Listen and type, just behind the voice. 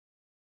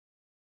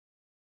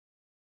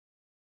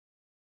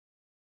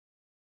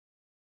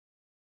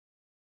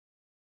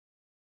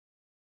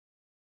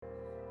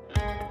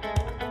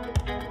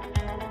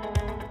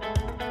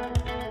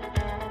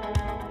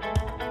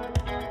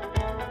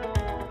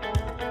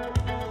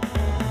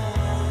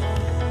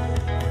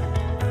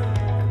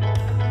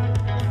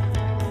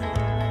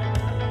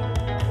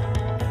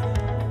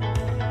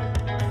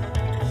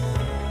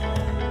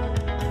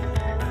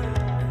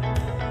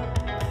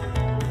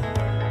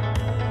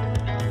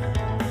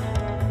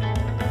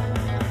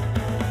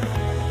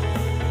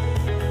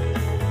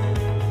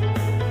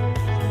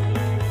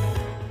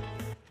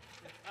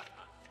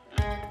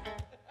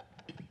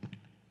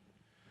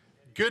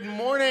Good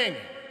morning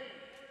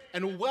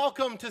and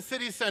welcome to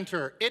City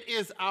Center. It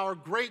is our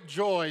great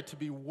joy to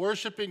be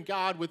worshiping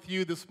God with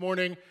you this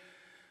morning,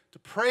 to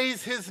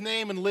praise His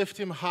name and lift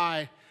Him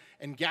high,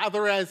 and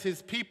gather as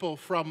His people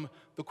from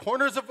the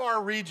corners of our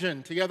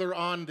region together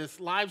on this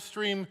live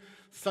stream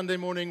Sunday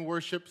morning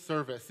worship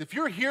service. If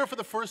you're here for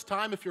the first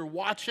time, if you're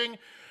watching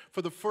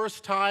for the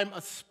first time,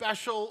 a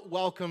special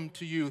welcome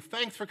to you.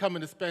 Thanks for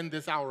coming to spend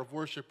this hour of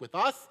worship with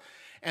us,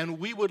 and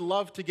we would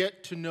love to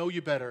get to know you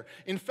better.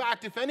 In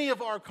fact, if any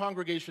of our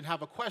congregation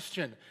have a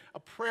question, a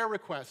prayer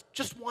request,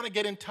 just want to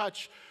get in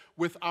touch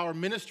with our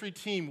ministry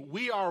team,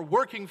 we are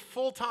working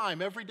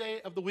full-time every day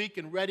of the week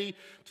and ready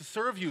to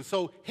serve you.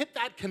 So hit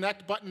that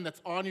connect button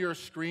that's on your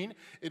screen.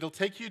 It'll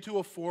take you to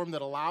a form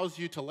that allows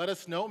you to let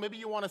us know. Maybe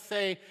you want to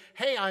say,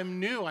 hey,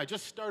 I'm new, I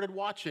just started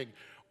watching.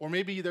 Or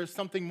maybe there's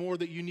something more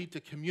that you need to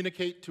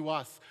communicate to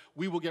us.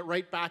 We will get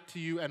right back to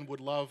you and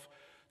would love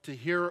to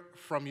hear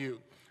from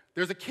you.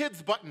 There's a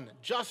kids button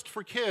just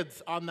for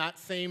kids on that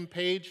same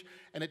page,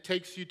 and it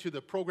takes you to the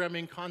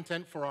programming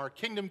content for our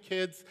Kingdom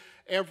Kids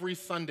every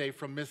Sunday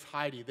from Miss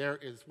Heidi. There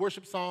is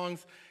worship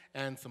songs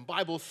and some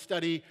Bible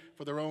study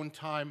for their own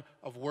time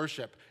of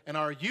worship. And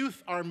our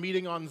youth are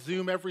meeting on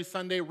Zoom every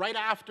Sunday right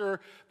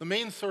after the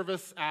main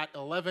service at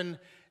 11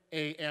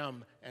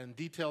 a.m., and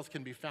details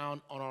can be found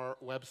on our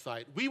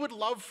website. We would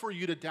love for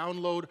you to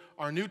download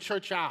our new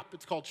church app.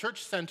 It's called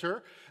Church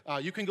Center.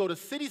 You can go to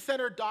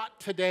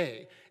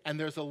citycenter.today, and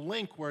there's a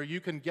link where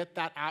you can get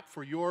that app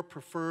for your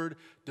preferred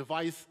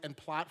device and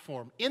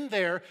platform. In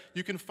there,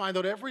 you can find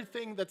out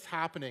everything that's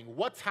happening.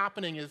 What's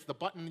happening is the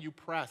button you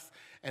press,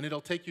 and it'll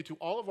take you to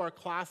all of our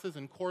classes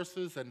and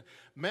courses and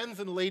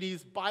men's and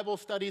ladies' Bible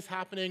studies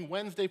happening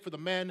Wednesday for the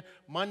men,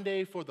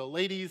 Monday for the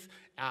ladies,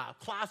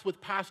 class with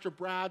Pastor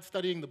Brad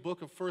studying the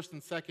book of 1st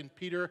and 2nd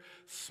Peter,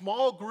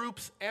 small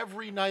groups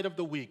every night of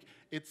the week.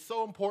 It's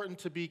so important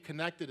to be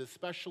connected,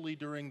 especially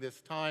during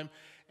this time,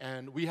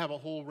 and we have a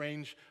whole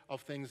range of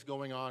things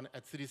going on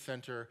at City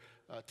Center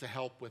to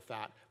help with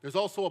that. There's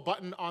also a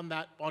button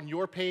on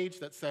your page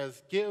that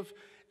says Give,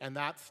 and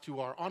that's to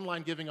our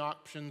online giving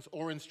options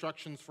or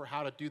instructions for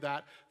how to do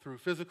that through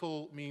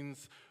physical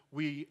means.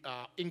 We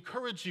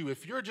encourage you,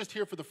 if you're just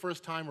here for the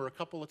first time or a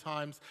couple of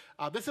times,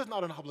 this is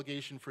not an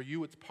obligation for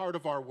you. It's part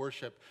of our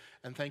worship,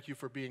 and thank you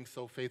for being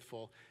so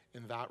faithful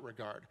in that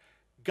regard.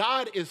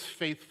 God is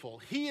faithful.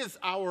 He is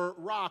our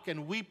rock,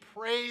 and we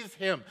praise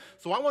Him.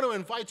 So I want to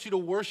invite you to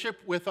worship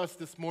with us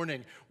this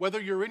morning. Whether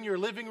you're in your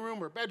living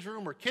room or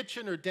bedroom or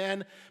kitchen or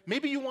den,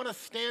 maybe you want to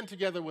stand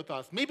together with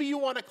us. Maybe you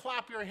want to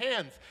clap your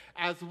hands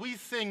as we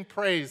sing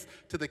praise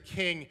to the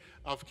King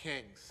of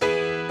Kings.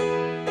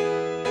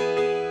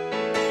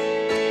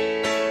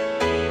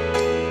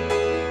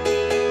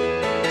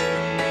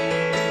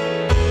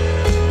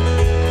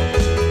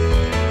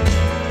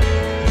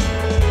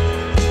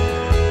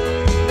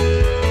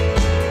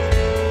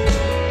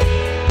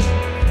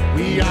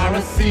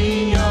 A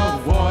sea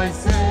of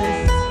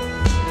voices,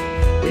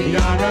 we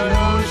are an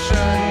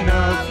ocean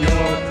of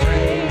your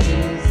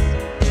praise,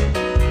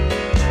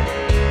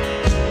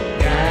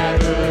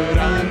 gathered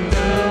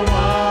under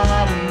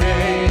one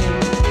name.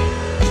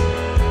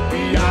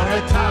 We are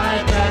a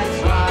tide that's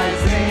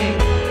rising,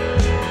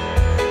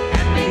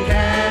 and we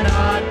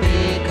cannot be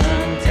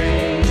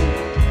contained.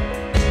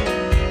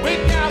 We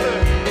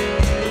gathered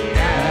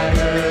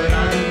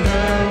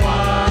under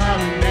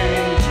one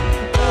name.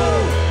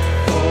 Oh,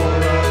 for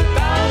a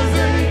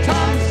thousand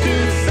tongues to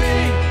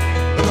sing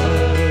the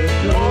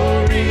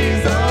glory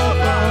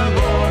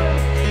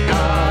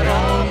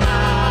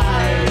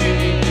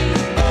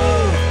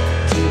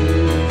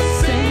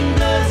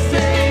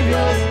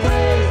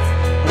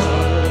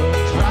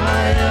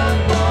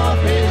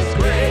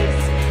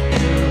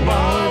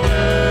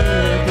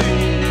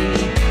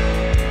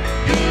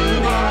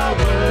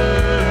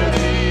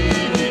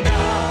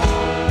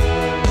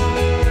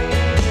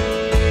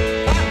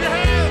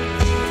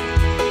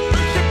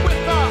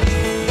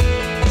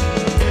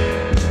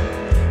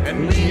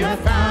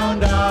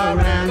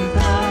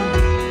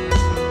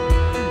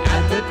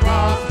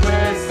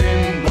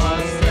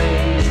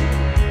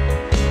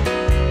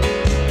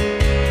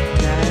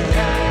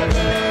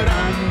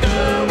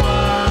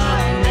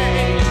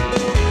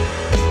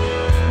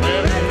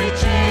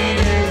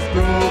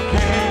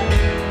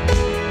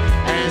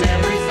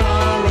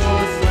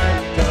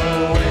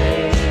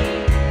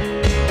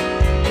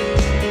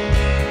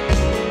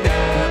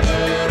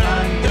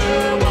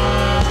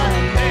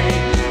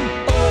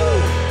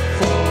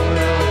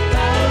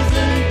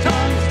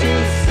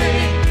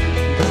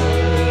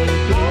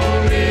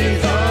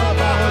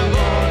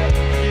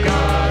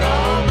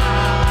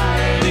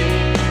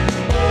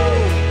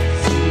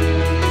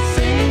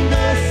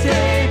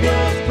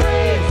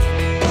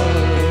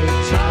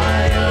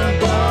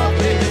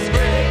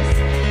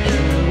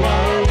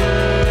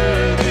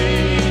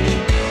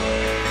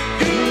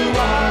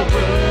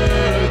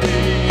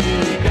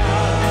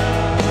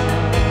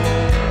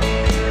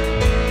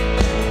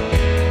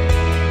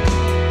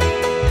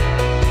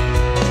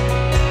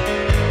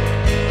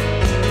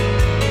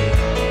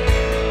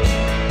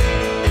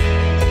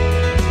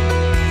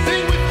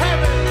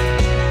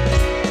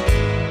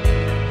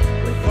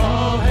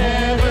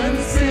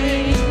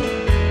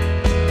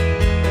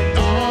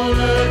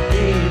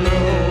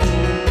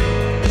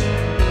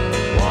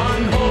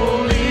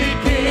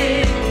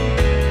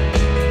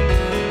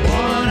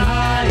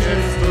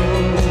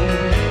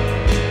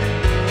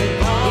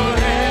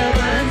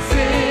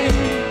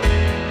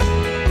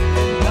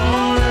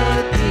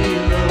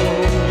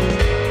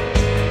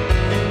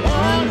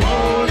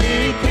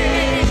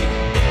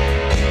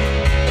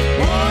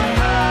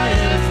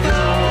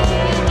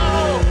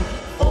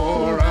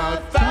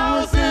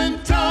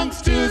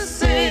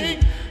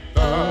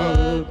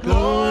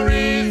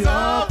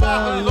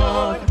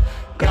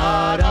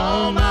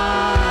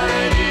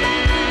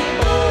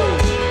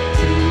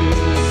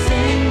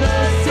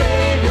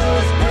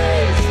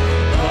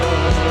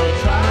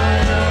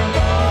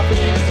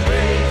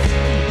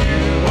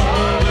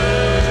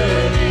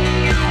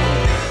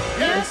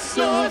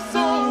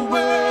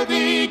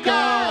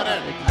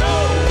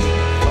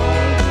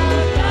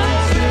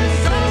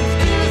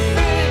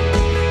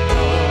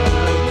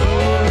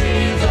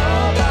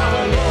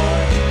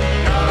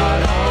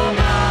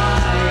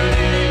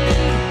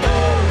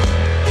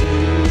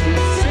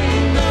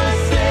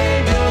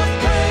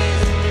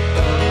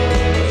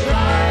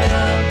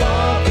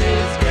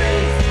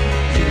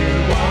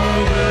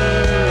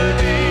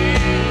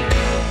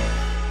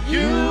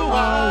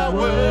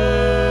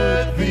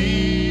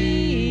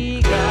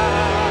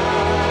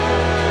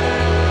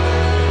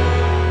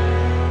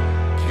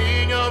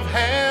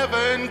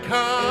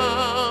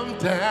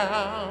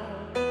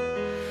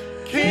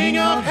King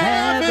of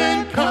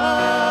heaven,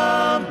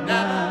 come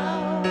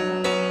now.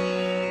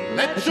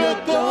 Let your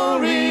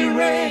glory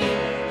reign,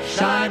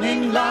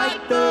 shining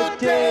like the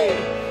day.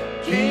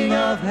 King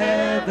of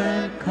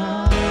heaven,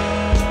 come.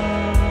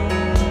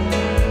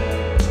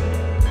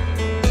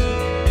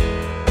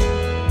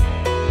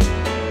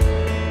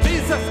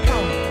 Jesus,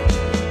 come.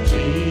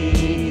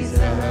 Jesus,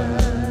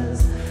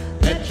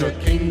 let your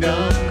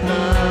kingdom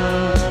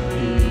come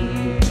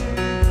here.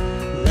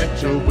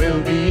 Let your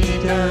will be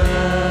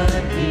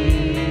done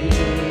here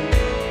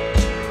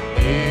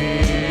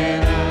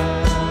in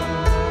us.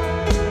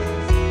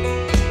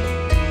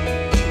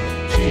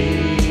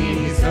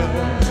 Jesus,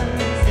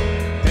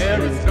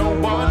 There is no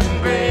one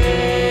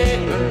greater.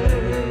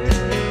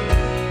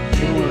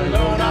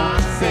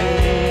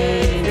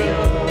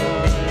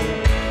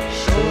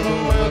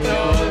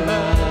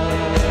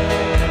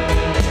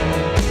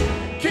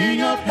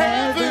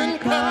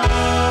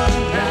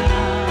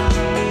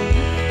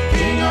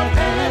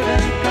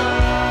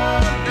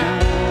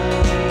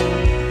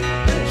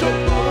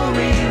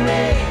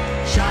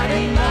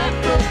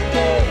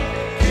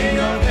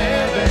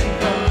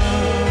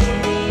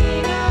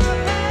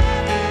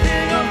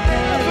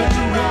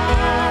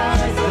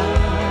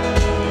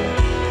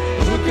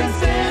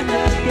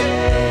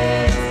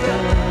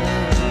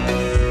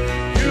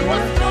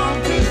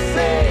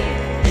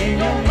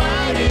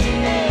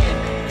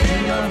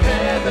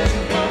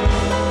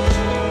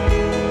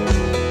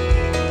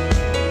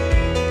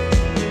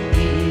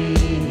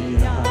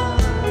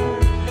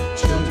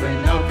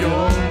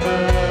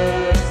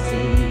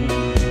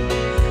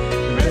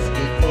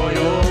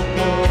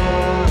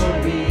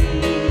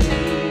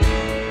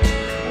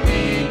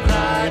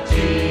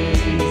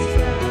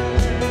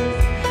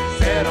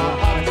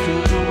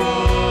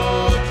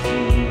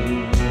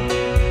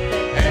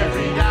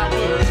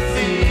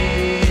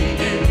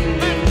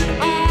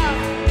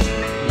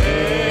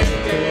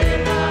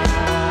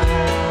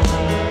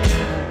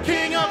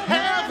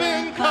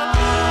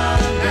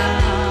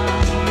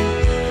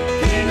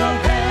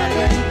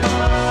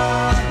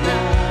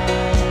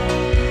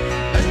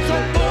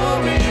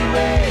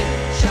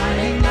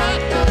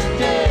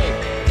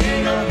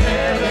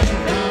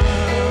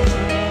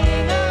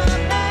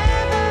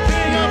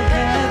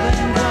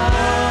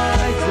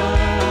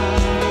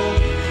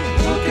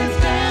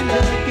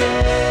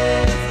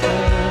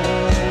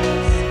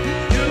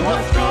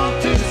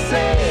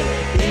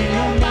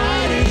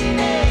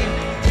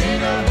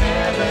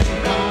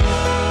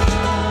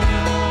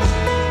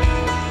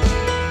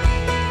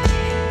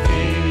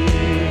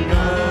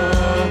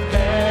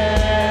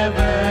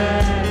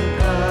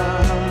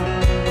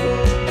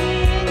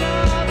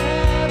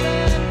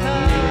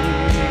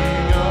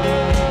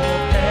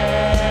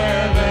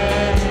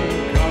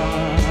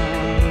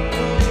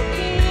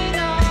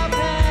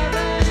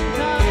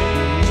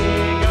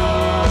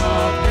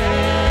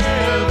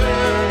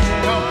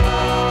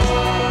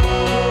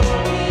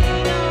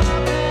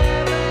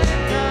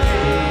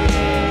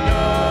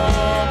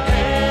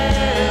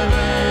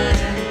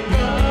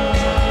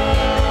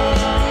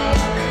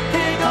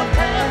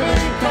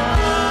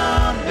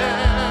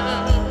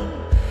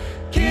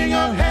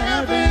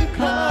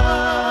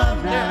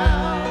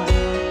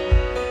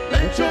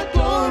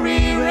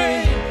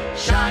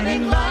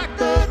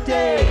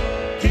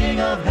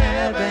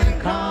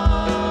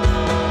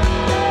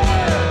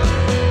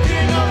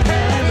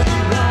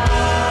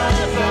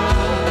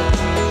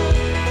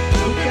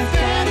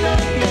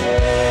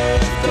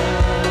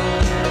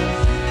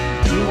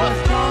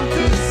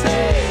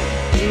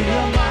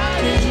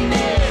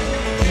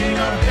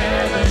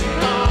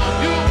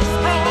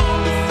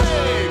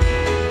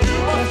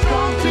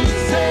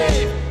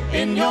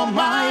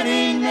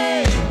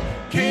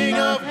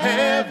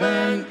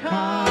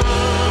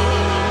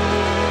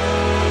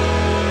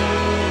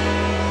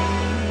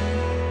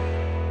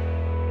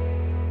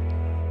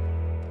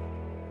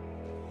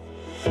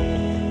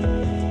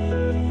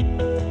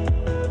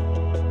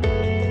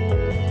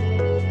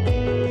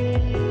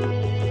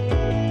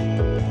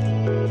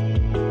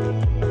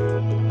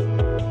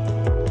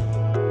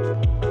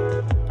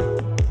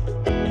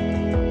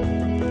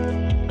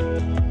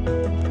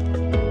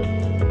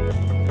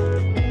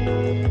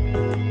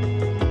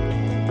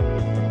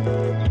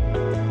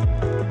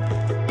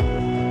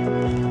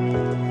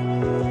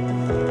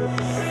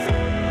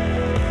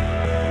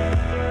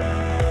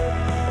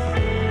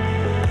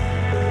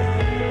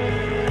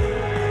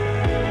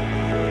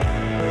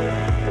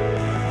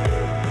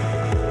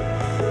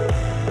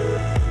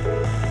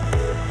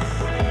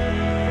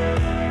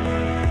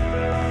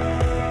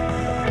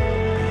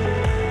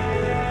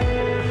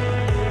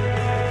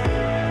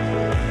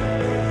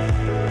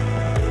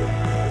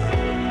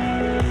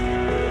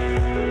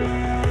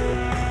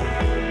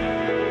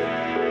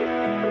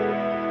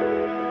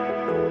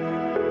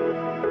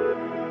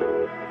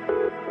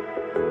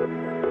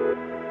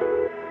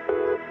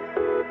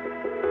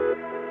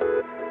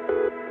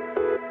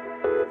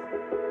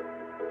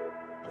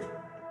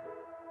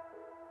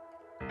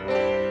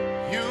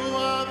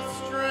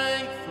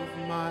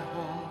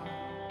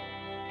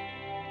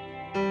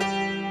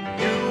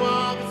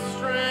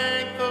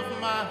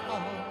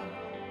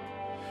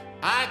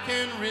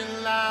 can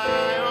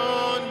rely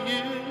on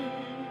you.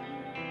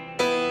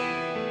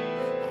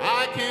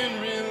 I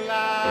can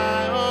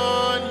rely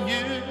on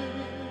you.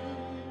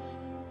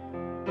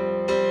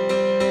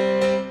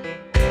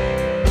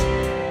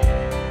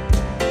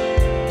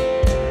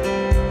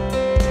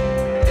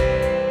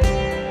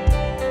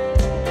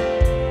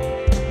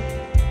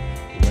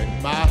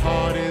 When my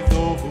heart is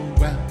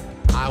overwhelmed,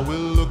 I will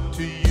look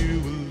to you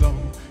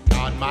alone.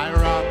 God, my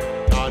rock,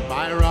 God,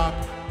 my rock,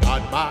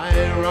 God,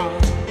 my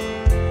rock.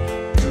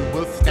 You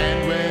will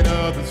stand when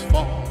others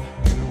fall.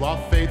 You are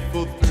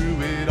faithful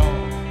through it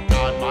all.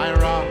 God, my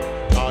rock,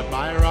 God,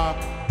 my rock,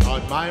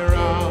 God, my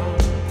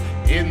rock.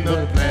 In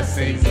the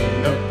blessings,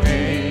 in the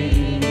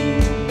pain,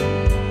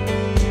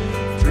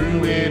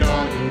 through it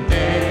all you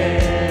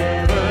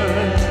never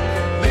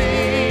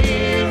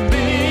leave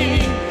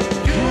me.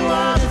 You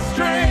are the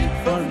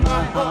strength of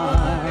my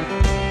heart.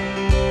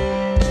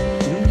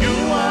 You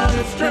are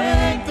the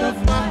strength of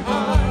my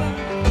heart.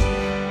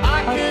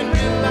 I can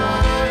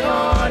rely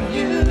on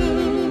you.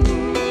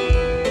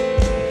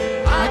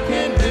 I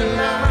can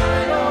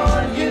rely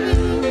on you.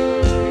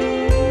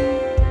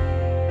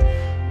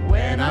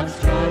 When I've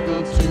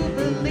struggled to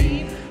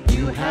believe,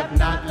 you have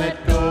not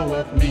let go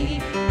of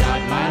me.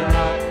 God, my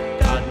rock,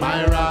 God,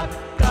 my rock,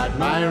 God,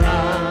 my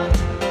rock.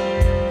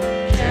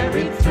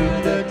 Carried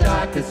through the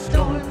darkest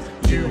storms,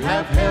 you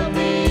have held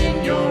me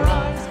in your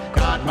arms.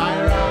 God,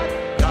 my rock,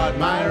 God,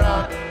 my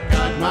rock,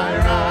 God, my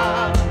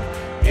rock.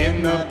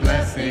 In the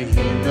blessing,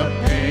 in the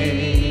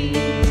pain,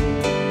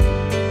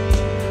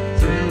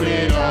 through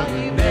it all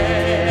you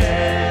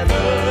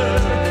never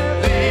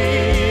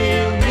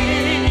leave me.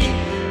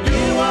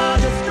 You are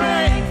the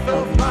strength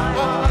of my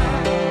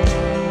heart.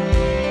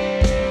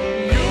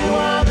 You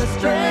are the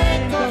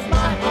strength of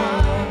my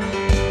heart.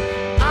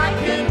 I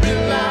can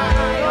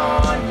rely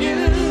on you.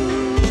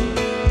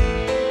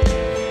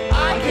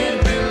 I can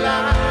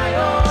rely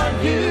on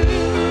you.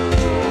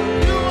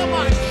 You are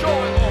my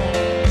joy, Lord.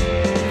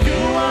 You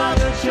are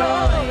the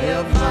joy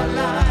of my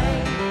life.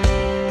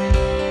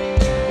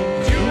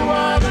 You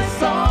are the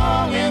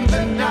song in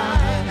the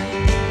night.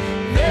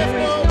 There's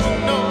no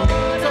one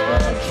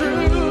other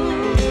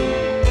true.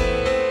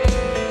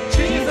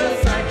 Jesus,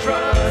 I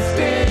trust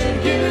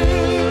in you.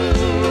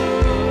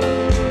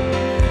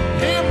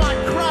 Hear my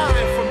cry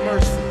for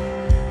mercy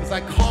as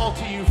I call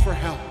to you for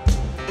help.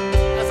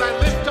 As I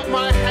lift up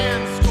my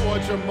hands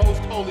towards your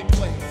most holy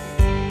place.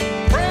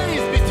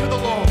 Praise be to the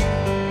Lord,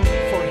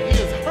 for he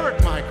has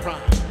heard my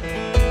cry.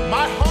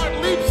 My heart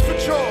leaps for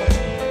joy.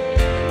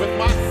 With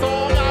my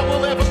song I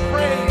will ever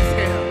praise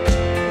him.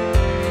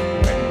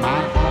 When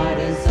my heart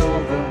is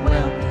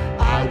overwhelmed,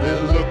 I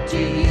will look to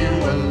you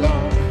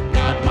alone.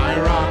 God, my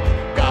rock,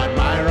 God,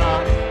 my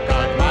rock,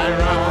 God, my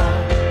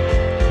rock.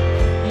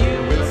 You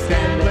will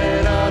stand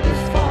when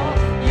others fall.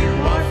 You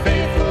are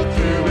faithful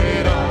through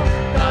it all.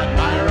 God,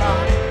 my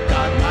rock,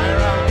 God, my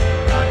rock,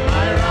 God,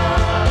 my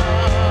rock.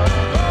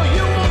 Oh,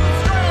 you are the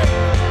strength.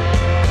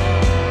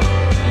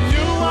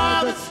 You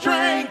are the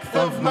strength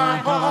of my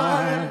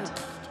heart.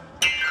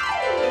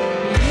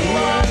 You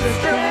are the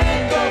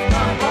strength of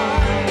my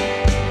heart.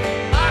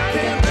 I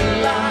can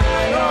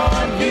rely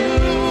on you,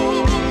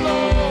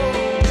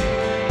 Lord.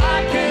 I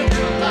can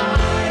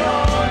rely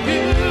on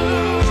you.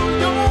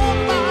 You're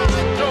my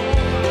joy.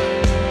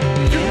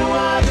 You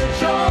are the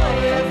joy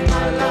of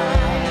my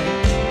life.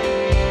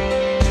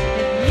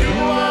 You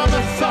are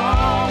the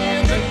song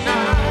in the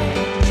night.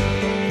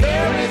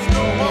 There is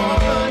no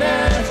one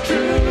as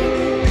true.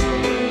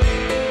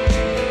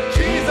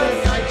 Jesus,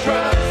 I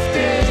trust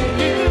in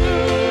you.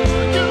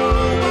 You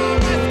are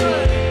my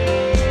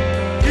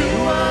strength. You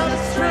are the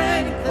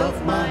strength of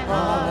my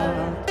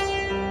heart.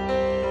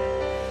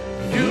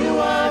 You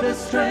are the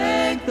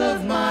strength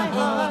of my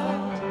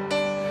heart.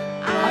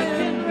 I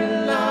can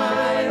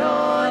rely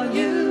on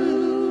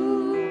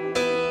you.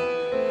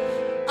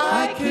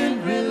 I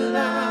can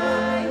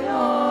rely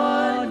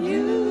on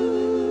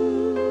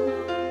you.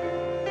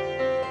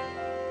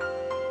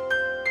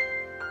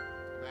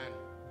 Amen.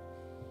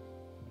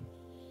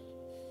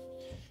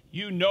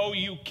 You know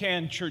you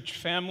can, church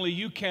family.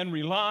 You can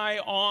rely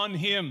on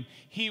him.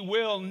 He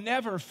will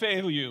never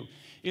fail you.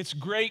 It's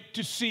great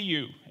to see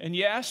you. And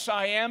yes,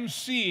 I am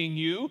seeing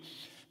you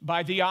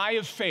by the eye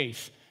of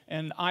faith.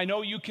 And I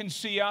know you can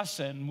see us,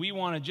 and we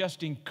want to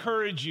just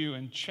encourage you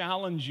and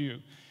challenge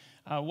you.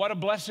 What a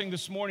blessing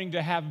this morning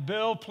to have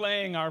Bill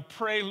playing our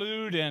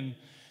prelude. And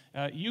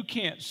you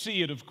can't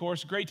see it, of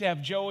course. Great to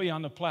have Joey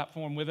on the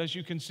platform with us.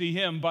 You can see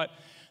him. But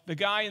the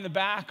guy in the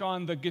back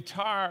on the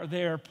guitar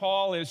there,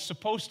 Paul, is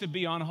supposed to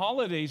be on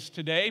holidays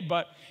today,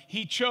 but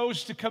he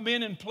chose to come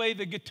in and play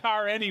the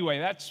guitar anyway.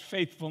 That's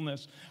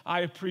faithfulness. I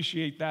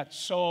appreciate that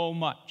so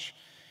much.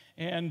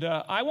 And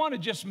I want to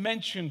just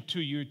mention to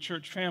you,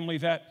 church family,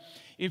 that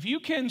if you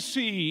can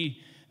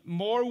see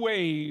more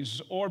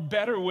ways or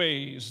better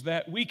ways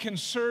that we can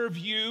serve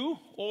you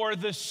or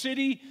the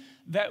city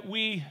that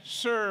we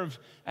serve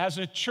as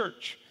a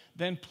church,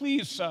 then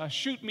please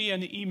shoot me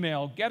an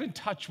email. Get in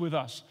touch with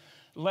us.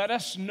 Let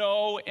us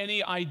know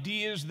any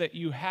ideas that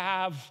you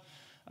have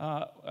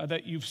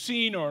that you've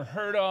seen or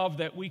heard of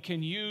that we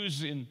can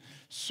use in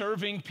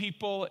serving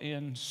people,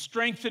 in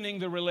strengthening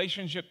the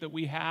relationship that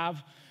we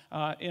have.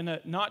 In a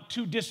not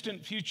too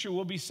distant future,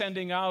 we'll be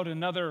sending out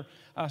another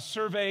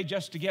survey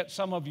just to get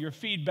some of your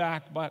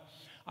feedback. But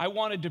I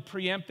wanted to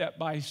preempt that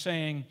by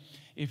saying,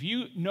 if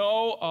you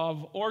know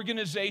of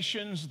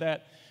organizations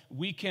that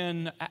we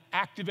can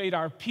activate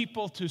our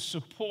people to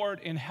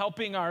support in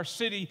helping our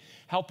city,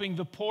 helping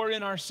the poor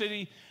in our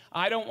city,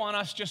 I don't want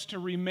us just to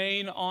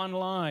remain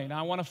online.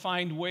 I want to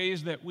find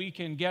ways that we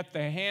can get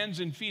the hands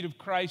and feet of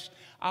Christ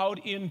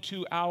out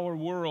into our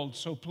world.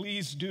 So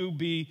please do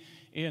be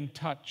in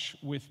touch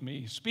with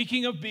me.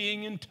 Speaking of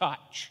being in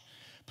touch,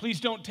 please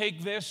don't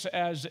take this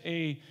as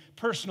a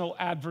personal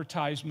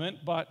advertisement,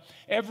 but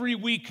every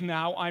week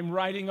now I'm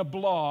writing a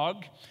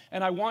blog,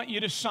 and I want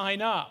you to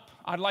sign up.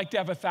 I'd like to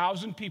have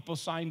 1,000 people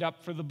signed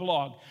up for the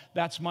blog.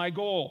 That's my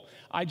goal.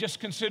 I just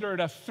consider it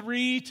a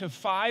 3 to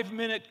 5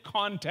 minute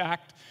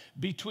contact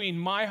between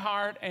my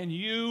heart and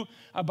you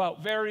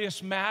about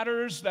various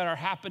matters that are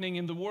happening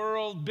in the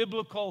world,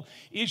 biblical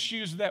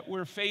issues that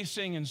we're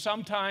facing, and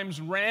sometimes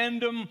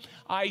random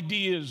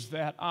ideas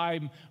that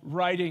I'm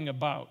writing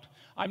about.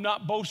 I'm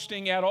not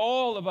boasting at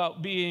all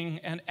about being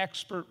an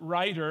expert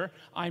writer.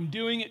 I'm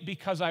doing it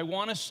because I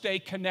want to stay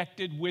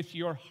connected with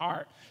your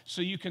heart.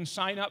 So you can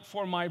sign up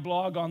for my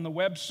blog on the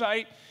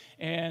website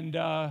and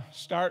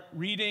start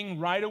reading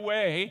right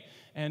away.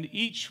 And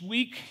each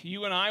week,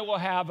 you and I will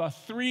have a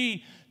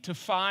 3 to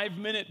 5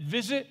 minute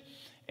visit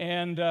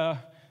and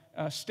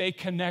stay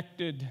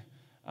connected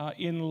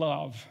in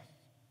love.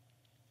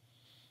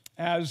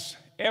 As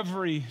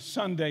every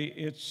Sunday,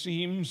 it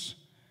seems,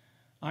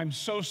 I'm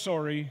so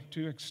sorry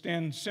to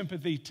extend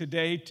sympathy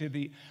today to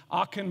the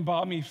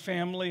Akinbami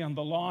family on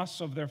the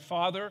loss of their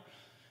father,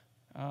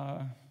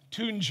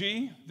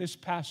 Tunji, this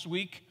past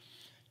week.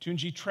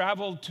 Tunji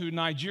traveled to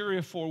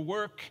Nigeria for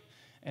work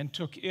and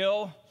took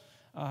ill.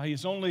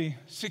 He's only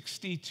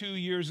 62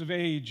 years of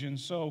age, and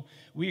so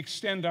we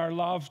extend our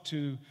love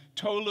to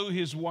Tolu,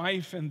 his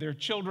wife, and their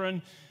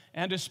children,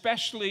 and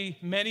especially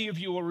many of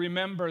you will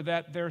remember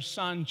that their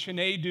son,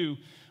 Chinedu,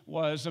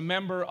 was a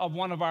member of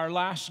one of our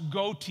last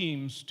go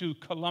teams to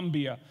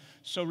Colombia.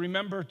 So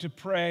remember to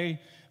pray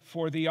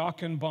for the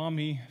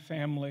Akinbami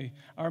family.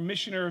 Our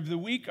missionary of the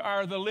week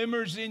are the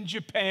Limmers in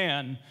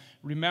Japan.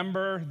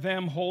 Remember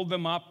them, hold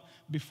them up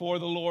before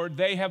the Lord.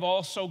 They have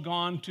also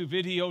gone to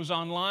videos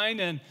online,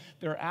 and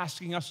they're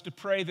asking us to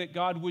pray that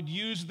God would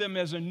use them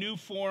as a new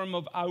form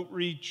of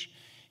outreach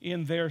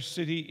in their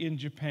city in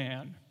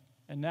Japan.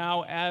 And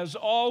now, as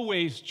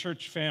always,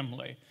 church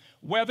family,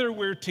 whether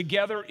we're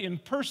together in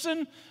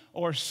person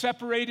or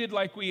separated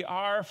like we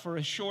are for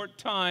a short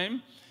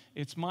time,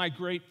 it's my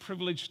great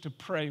privilege to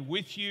pray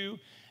with you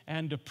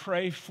and to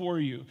pray for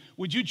you.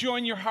 Would you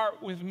join your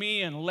heart with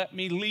me and let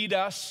me lead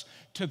us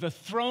to the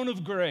throne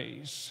of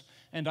grace?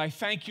 And I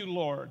thank you,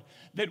 Lord,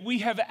 that we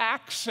have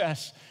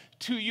access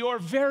to your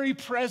very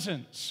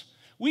presence.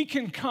 We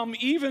can come,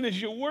 even as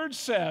your word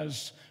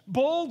says,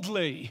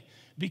 boldly,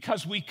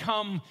 because we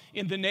come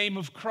in the name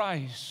of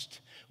Christ.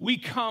 We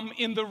come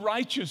in the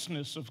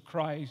righteousness of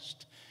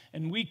Christ,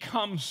 and we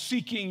come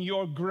seeking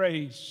your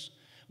grace.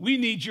 We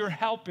need your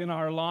help in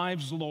our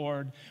lives,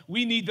 Lord.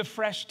 We need the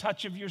fresh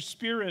touch of your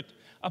Spirit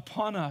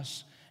upon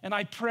us. And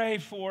I pray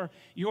for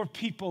your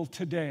people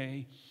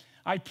today.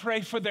 I pray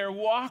for their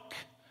walk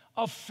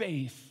of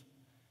faith.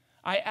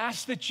 I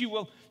ask that you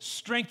will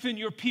strengthen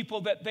your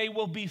people, that they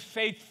will be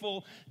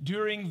faithful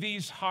during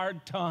these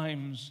hard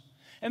times,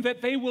 and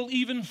that they will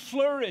even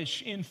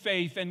flourish in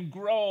faith and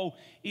grow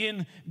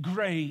in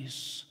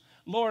grace.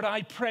 Lord,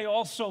 I pray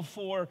also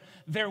for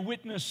their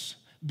witness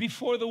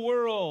before the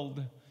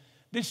world.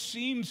 This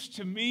seems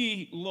to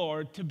me,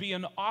 Lord, to be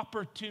an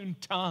opportune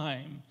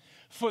time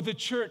for the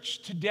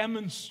church to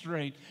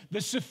demonstrate the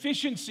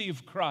sufficiency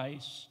of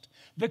Christ,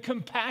 the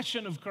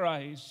compassion of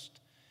Christ,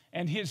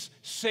 and his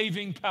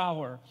saving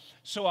power.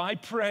 So I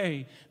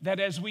pray that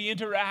as we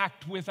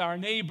interact with our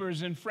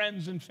neighbors and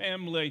friends and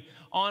family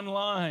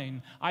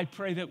online, I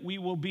pray that we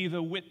will be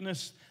the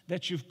witness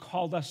that you've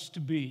called us to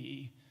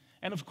be.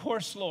 And of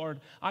course, Lord,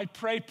 I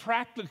pray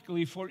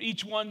practically for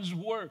each one's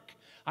work.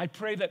 I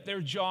pray that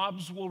their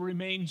jobs will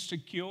remain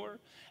secure.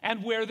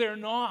 And where they're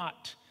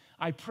not,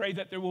 I pray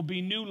that there will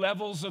be new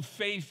levels of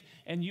faith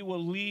and you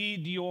will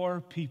lead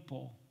your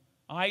people.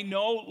 I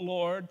know,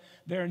 Lord,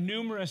 there are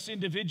numerous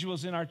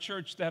individuals in our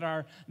church that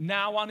are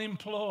now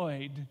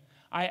unemployed.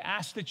 I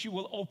ask that you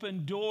will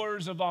open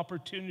doors of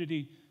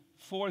opportunity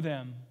for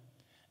them.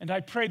 And I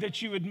pray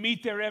that you would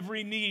meet their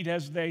every need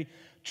as they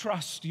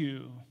trust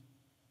you.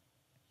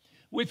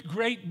 With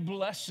great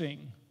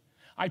blessing,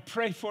 I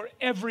pray for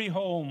every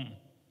home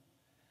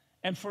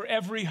and for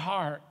every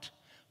heart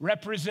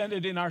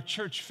represented in our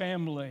church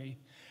family.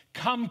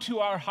 Come to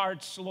our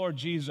hearts, Lord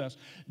Jesus.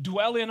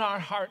 Dwell in our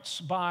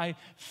hearts by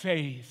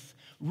faith.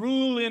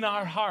 Rule in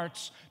our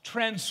hearts.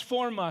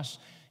 Transform us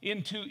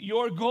into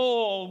your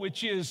goal,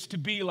 which is to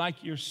be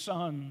like your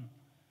Son.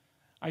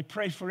 I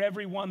pray for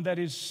everyone that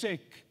is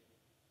sick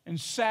and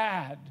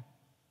sad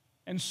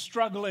and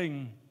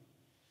struggling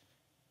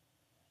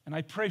And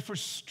I pray for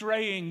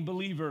straying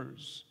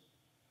believers.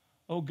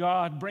 Oh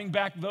God, bring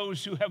back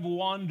those who have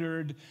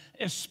wandered,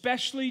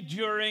 especially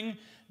during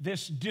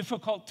this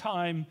difficult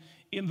time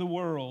in the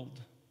world.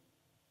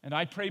 And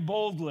I pray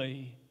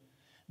boldly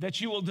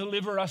that you will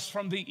deliver us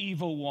from the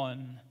evil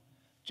one,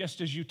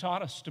 just as you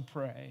taught us to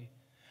pray.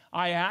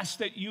 I ask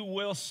that you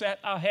will set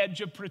a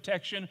hedge of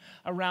protection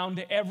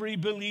around every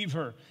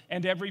believer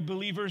and every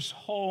believer's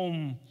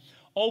home.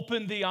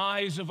 Open the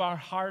eyes of our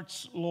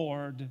hearts,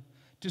 Lord,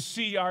 to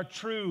see our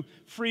true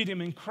freedom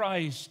in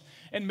Christ.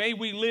 And may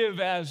we live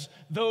as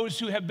those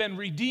who have been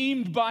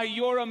redeemed by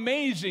your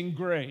amazing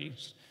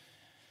grace.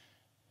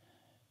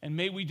 And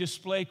may we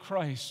display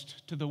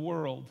Christ to the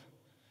world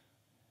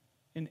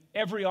in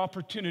every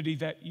opportunity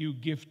that you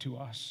give to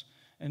us.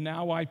 And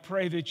now I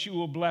pray that you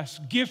will bless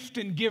gift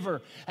and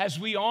giver as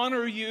we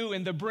honor you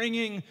in the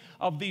bringing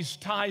of these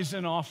tithes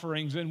and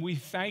offerings. And we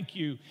thank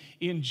you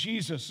in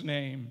Jesus'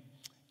 name.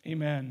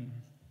 Amen.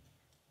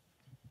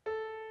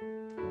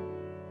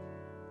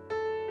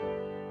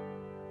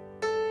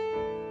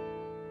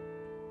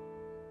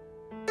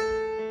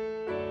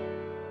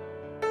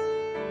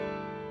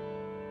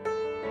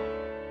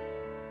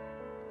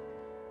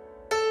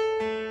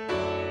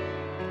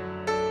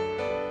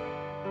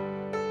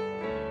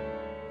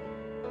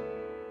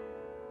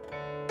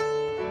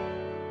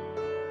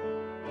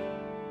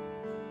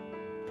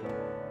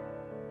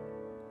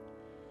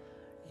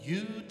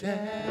 You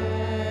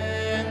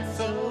dance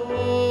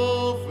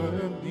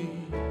over me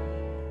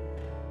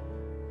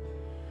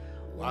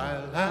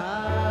while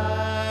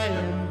I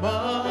am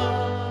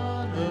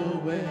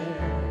unaware.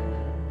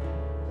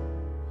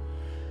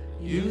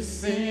 You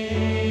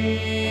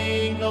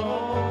sing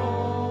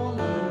all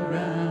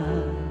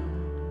around,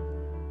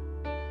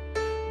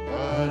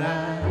 but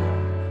I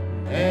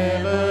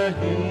never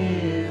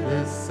hear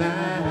the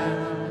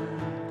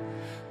sound.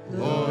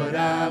 Lord,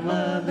 I'm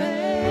amazed.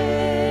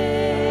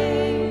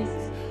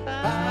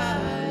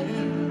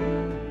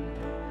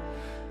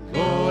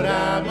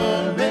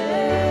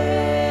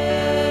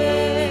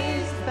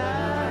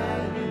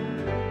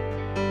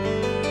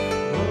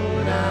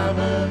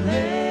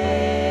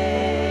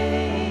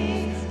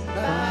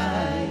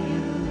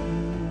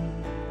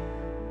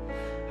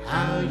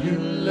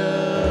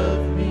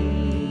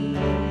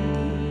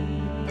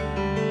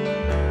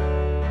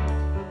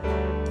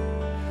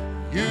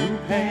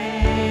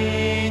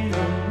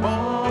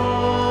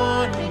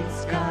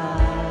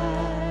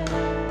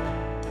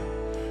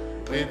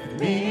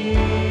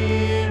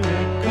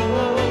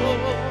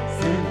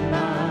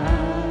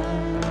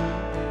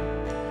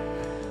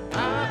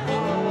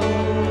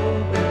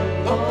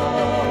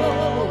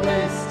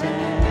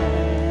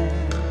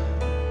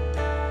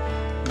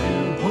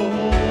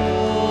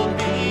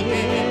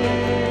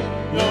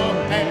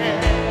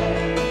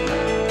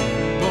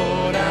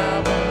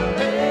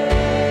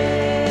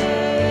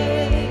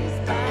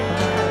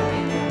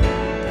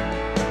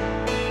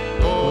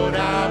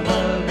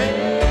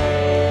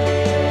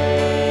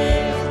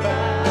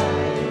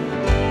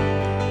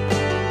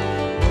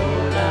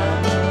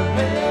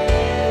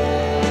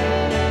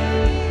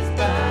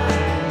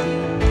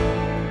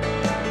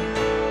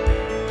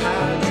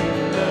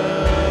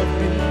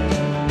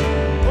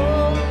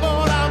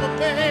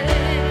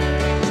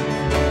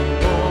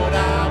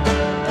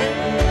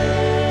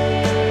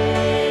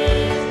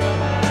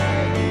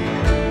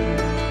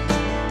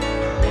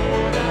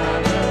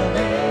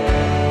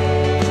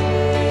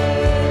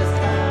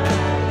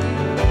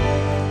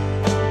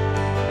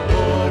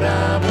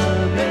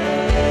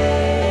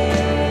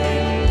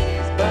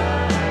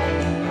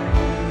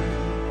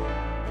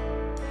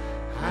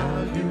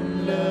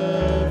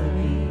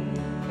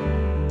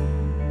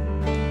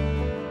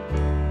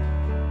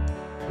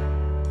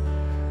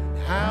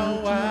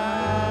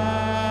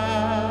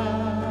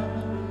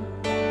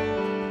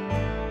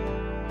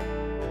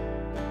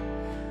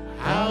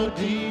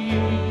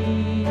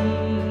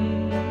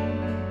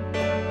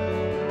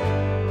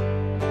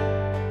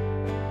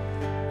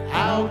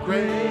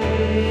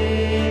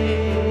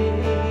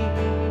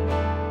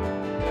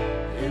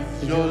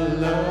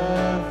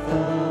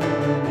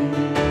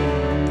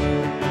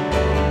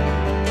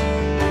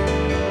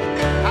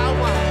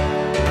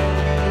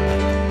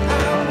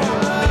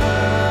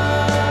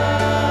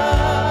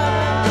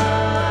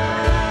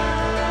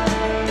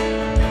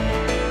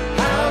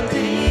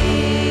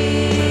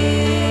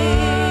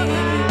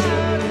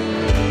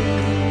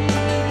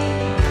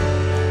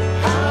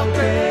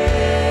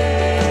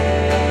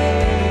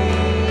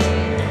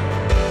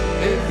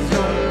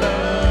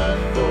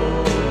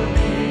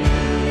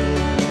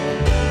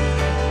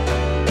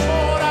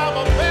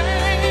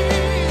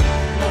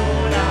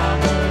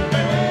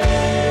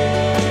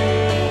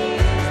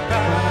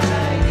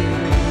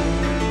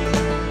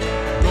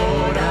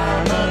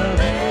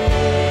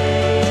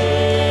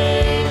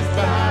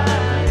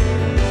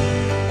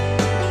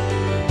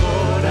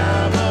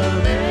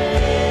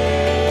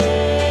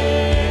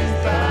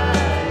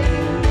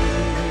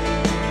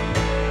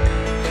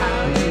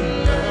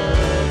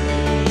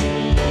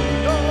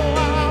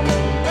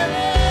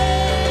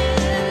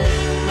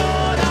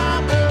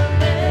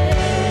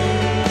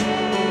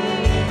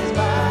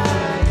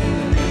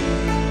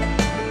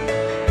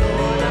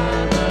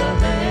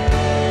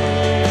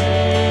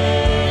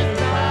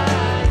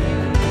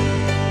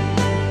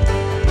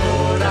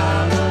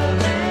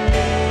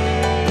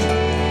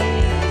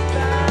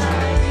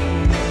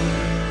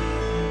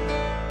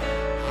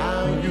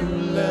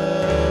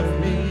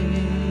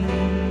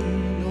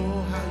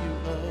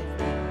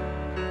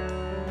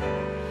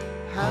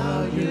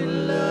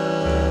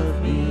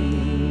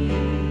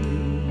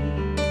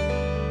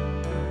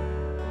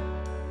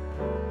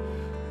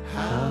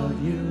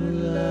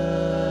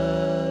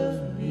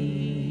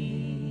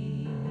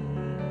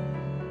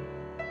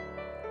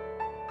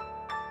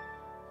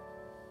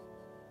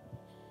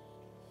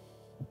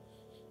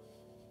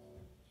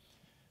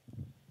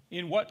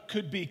 in what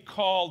could be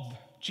called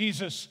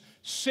Jesus'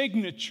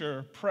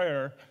 signature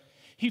prayer,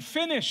 he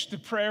finished the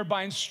prayer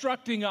by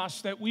instructing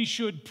us that we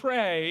should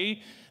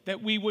pray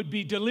that we would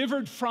be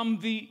delivered from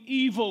the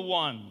evil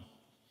one.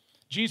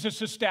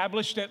 Jesus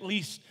established at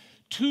least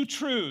two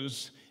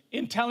truths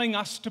in telling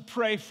us to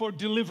pray for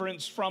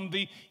deliverance from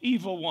the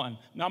evil one.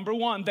 Number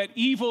one, that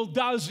evil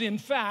does in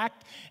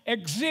fact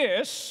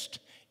exist.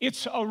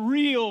 It's a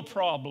real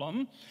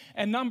problem.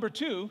 And number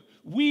two,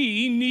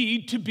 we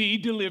need to be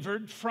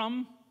delivered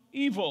from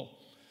evil.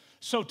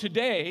 So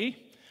today,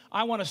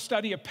 I want to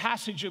study a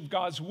passage of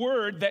God's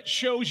Word that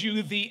shows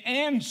you the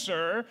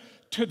answer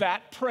to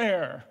that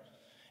prayer.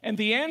 And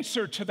the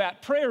answer to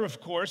that prayer, of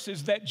course,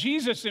 is that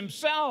Jesus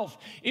himself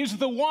is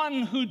the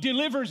one who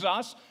delivers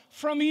us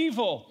from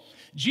evil.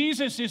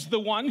 Jesus is the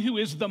one who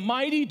is the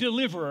mighty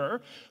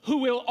deliverer who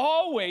will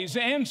always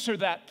answer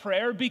that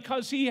prayer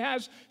because he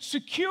has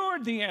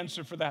secured the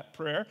answer for that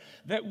prayer,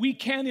 that we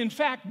can in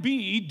fact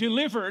be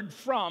delivered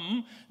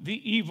from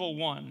the evil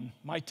one.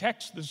 My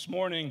text this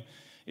morning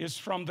is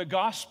from the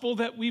gospel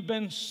that we've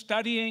been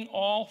studying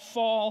all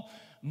fall,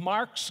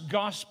 Mark's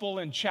gospel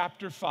in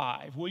chapter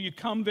 5. Will you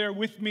come there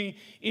with me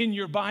in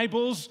your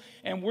Bibles?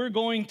 And we're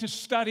going to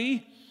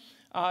study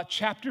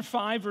chapter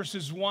 5,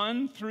 verses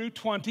 1 through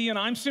 20, and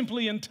I'm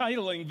simply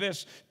entitling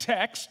this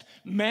text,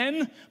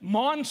 Men,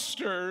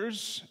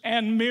 Monsters,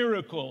 and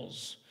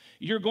Miracles.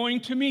 You're going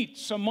to meet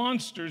some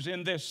monsters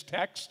in this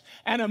text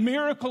and a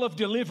miracle of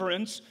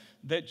deliverance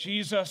that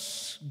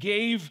Jesus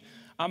gave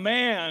a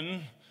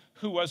man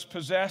who was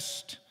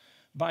possessed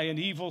by an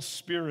evil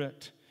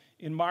spirit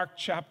in Mark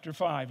chapter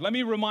 5. Let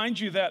me remind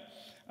you that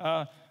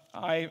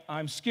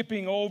I'm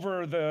skipping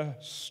over the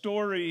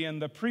story in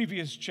the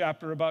previous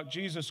chapter about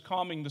Jesus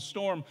calming the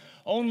storm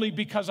only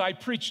because I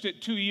preached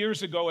it 2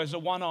 years ago as a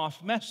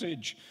one-off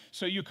message.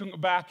 So you can go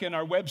back in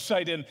our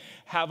website and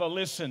have a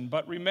listen.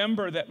 But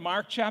remember that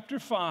Mark chapter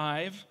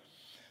 5,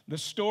 the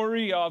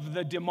story of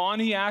the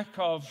demoniac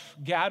of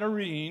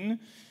Gadarene,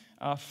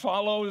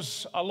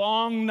 follows a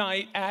long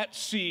night at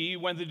sea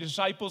when the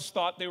disciples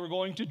thought they were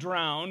going to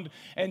drown,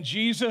 and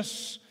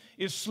Jesus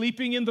is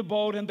sleeping in the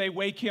boat, and they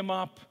wake him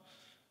up,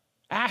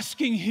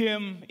 asking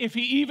him if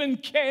he even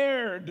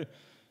cared.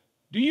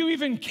 Do you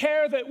even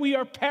care that we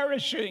are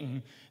perishing?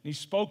 And he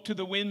spoke to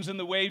the winds and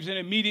the waves, and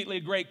immediately a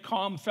great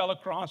calm fell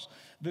across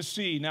the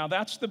sea. Now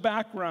that's the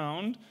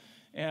background.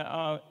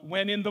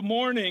 When in the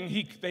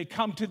morning they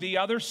come to the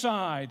other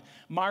side.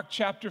 Mark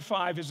chapter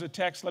 5 is the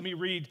text. Let me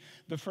read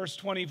the first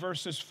 20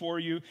 verses for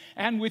you.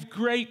 And with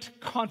great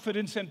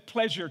confidence and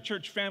pleasure,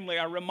 church family,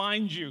 I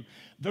remind you,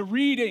 the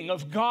reading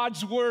of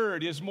God's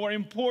word is more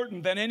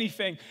important than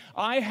anything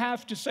I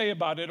have to say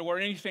about it or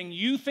anything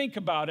you think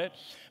about it,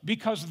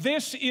 because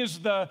this is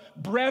the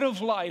bread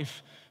of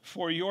life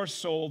for your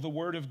soul, the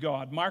word of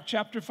God. Mark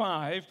chapter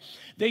 5,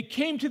 they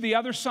came to the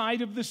other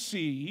side of the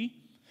sea,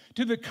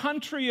 to the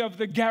country of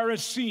the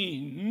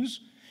Gerasenes.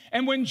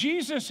 And when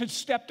Jesus had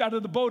stepped out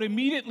of the boat,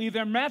 immediately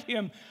there met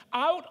him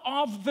out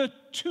of the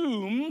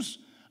tombs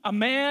a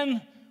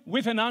man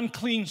with an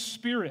unclean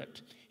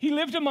spirit. He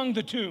lived among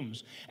the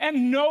tombs,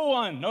 and no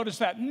one, notice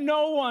that,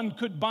 no one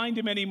could bind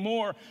him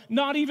anymore,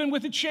 not even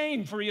with a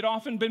chain, for he had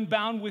often been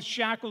bound with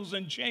shackles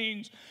and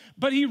chains.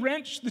 But he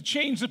wrenched the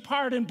chains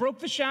apart and broke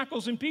the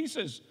shackles in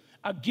pieces.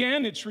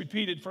 Again, it's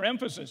repeated for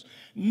emphasis.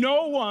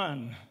 No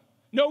one,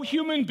 no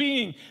human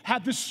being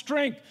had the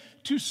strength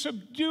to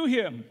subdue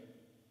him.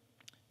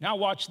 Now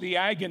watch the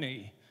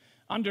agony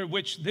under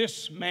which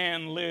this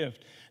man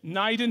lived.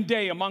 Night and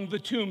day among the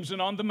tombs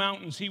and on the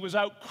mountains, he was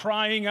out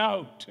crying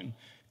out and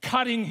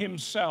cutting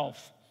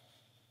himself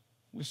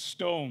with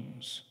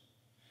stones.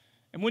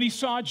 And when he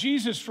saw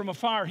Jesus from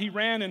afar, he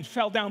ran and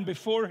fell down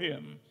before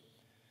him.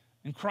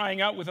 And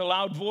crying out with a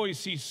loud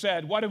voice, he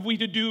said, what have you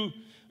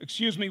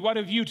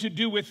to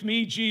do with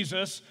me,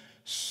 Jesus,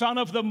 Son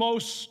of the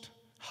Most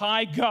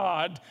High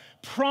God?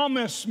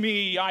 Promise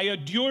me, I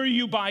adjure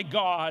you by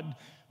God,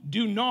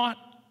 do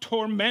not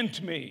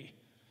torment me.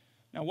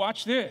 Now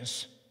watch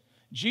this.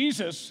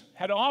 Jesus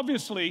had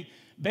obviously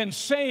been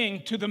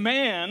saying to the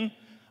man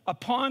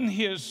upon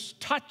his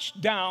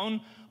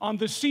touchdown on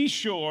the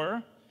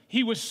seashore,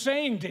 he was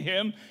saying to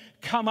him,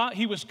 come out.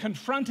 He was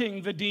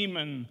confronting the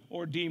demon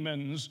or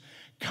demons.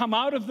 Come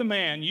out of the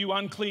man, you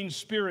unclean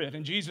spirit.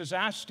 And Jesus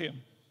asked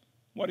him,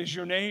 what is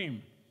your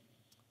name?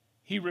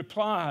 He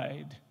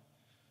replied,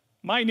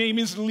 my name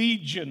is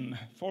Legion,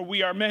 for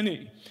we are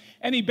many.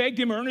 And he begged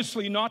him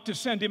earnestly not to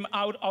send him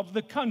out of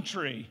the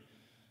country.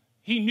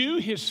 He knew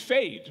his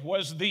fate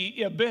was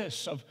the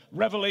abyss of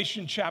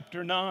Revelation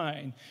chapter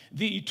 9,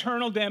 the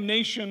eternal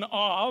damnation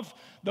of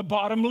the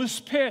bottomless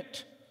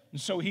pit. And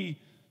so he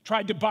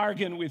tried to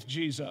bargain with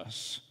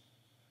Jesus.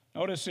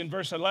 Notice in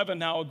verse 11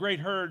 now, a great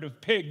herd of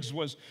pigs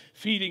was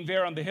feeding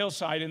there on the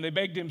hillside, and they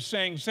begged him,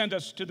 saying, send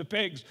us to the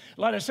pigs,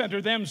 let us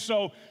enter them.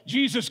 So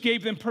Jesus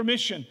gave them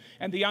permission,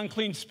 and the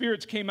unclean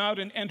spirits came out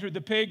and entered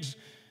the pigs.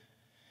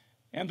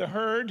 And the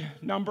herd,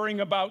 numbering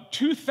about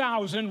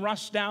 2,000,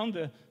 rushed down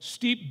the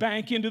steep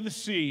bank into the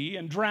sea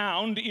and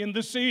drowned in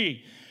the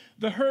sea.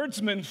 The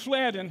herdsmen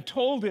fled and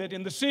told it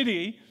in the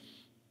city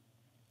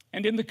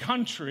and in the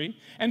country,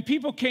 and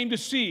people came to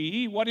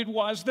see what it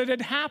was that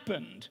had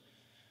happened.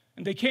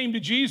 And they came to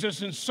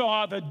Jesus and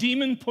saw the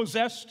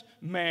demon-possessed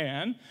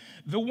man,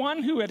 the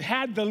one who had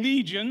had the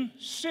legion,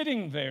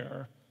 sitting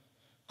there,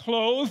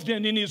 clothed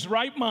and in his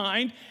right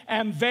mind,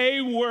 and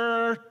they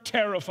were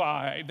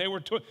terrified.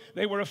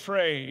 They were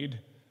afraid.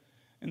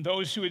 And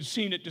those who had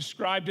seen it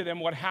described to them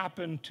what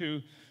happened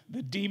to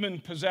the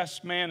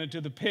demon-possessed man and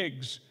to the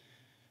pigs.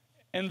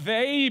 And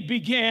they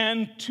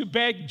began to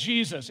beg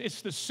Jesus.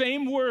 It's the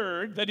same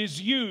word that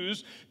is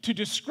used to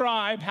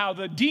describe how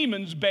the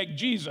demons begged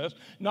Jesus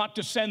not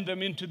to send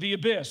them into the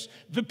abyss.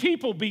 The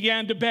people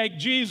began to beg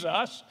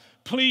Jesus,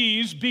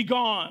 please be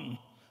gone.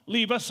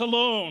 Leave us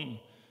alone.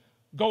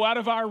 Go out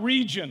of our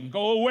region.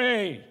 Go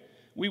away.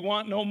 We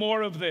want no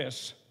more of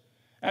this.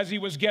 As he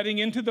was getting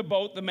into the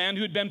boat, the man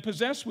who had been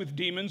possessed with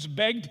demons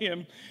begged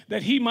him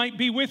that he might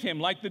be with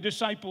him, like the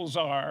disciples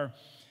are.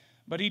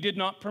 But he did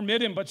not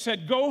permit him, but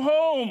said, go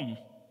home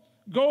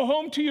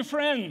to your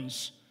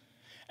friends,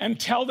 and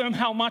tell them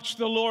how much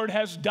the Lord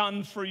has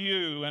done for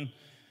you, and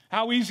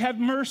how he's had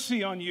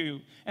mercy on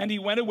you. And he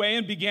went away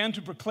and began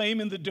to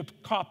proclaim in the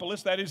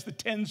Decapolis, that is the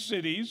 10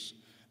 cities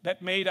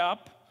that made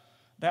up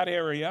that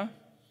area.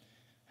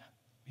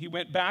 He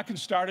went back and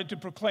started to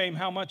proclaim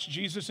how much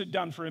Jesus had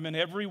done for him, and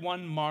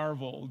everyone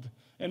marveled.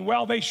 And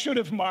well, they should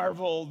have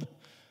marveled.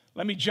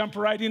 Let me jump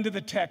right into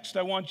the text.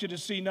 I want you to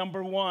see,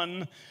 number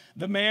one,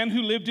 the man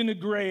who lived in a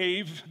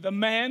grave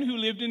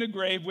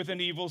with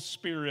an evil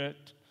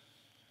spirit.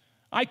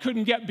 I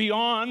couldn't get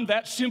beyond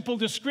that simple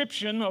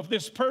description of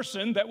this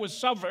person that was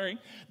suffering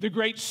the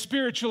great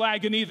spiritual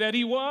agony that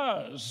he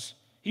was.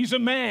 He's a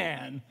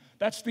man.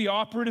 That's the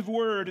operative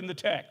word in the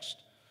text.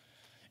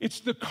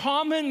 It's the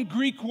common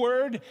Greek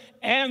word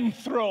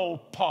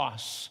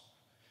anthropos.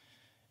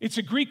 It's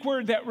a Greek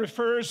word that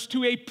refers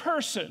to a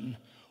person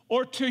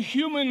or to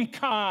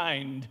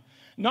humankind,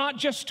 not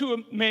just to a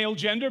male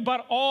gender,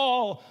 but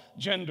all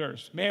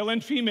genders, male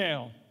and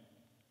female.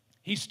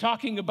 He's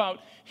talking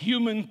about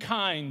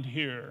humankind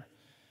here.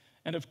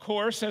 And of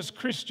course, as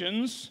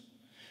Christians,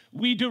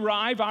 we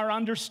derive our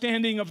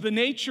understanding of the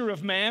nature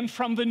of man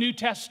from the New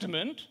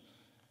Testament.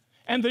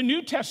 And the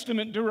New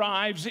Testament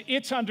derives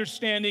its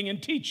understanding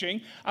and teaching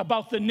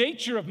about the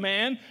nature of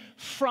man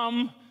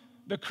from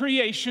the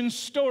creation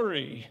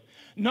story.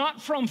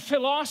 Not from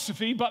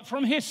philosophy, but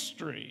from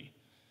history.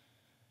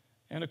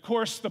 And of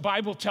course, the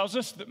Bible tells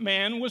us that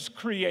man was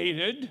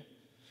created,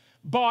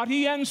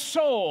 body and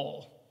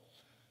soul.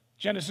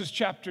 Genesis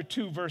chapter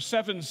 2, verse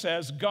 7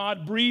 says,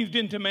 God breathed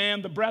into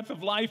man the breath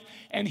of life,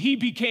 and he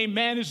became,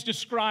 man is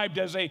described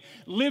as a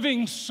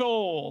living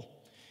soul.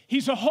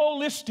 He's a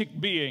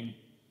holistic being.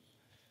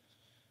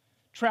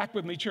 Track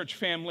with me, church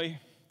family.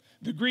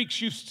 The Greeks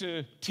used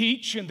to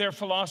teach in their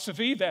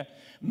philosophy that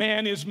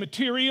man is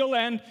material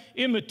and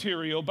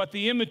immaterial, but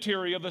the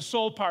immaterial, the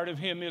soul part of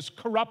him, is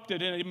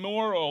corrupted and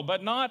immoral.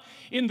 But not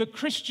in the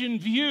Christian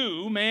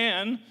view.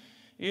 Man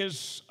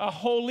is a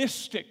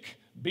holistic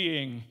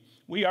being.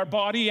 We are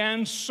body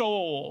and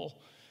soul,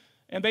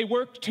 and they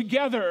work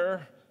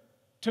together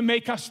to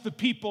make us the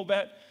people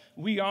that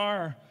we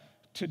are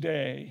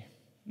today.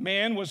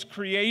 Man was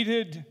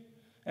created,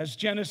 as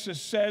Genesis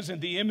says,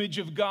 in the image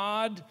of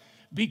God,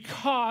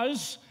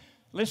 because,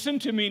 listen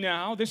to me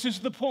now, this is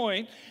the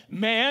point,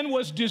 man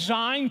was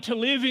designed to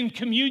live in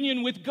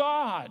communion with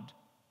God.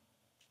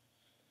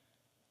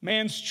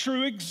 Man's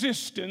true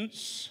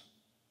existence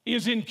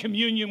is in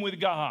communion with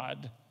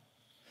God.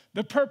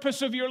 The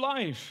purpose of your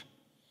life,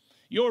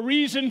 your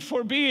reason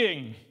for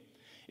being,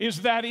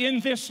 is that in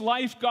this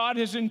life God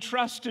has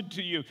entrusted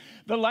to you,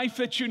 the life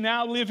that you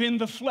now live in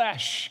the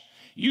flesh,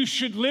 you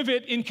should live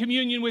it in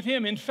communion with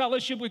him, in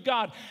fellowship with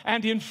God,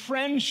 and in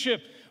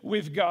friendship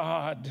with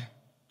God.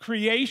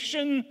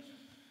 Creation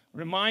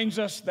reminds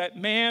us that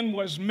man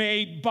was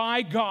made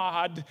by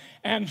God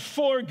and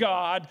for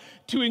God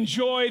to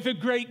enjoy the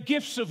great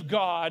gifts of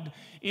God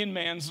in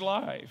man's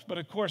life. But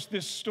of course,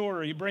 this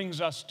story brings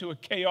us to a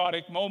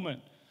chaotic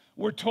moment.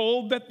 We're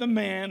told that the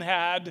man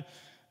had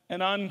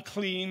an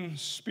unclean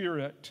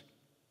spirit.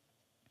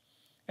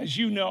 As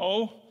you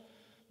know,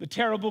 the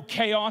terrible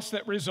chaos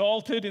that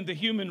resulted in the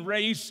human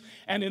race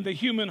and in the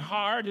human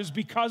heart is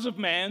because of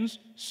man's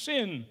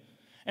sin.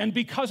 And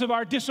because of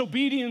our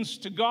disobedience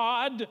to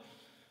God,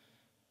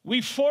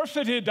 we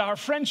forfeited our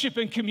friendship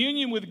and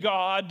communion with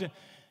God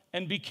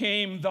and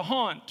became the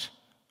haunt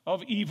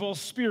of evil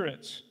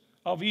spirits,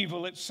 of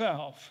evil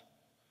itself.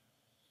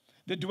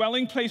 The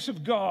dwelling place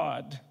of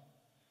God,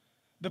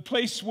 the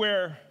place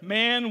where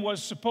man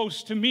was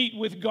supposed to meet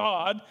with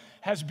God,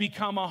 has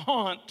become a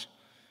haunt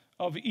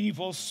of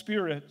evil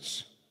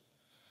spirits.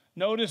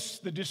 Notice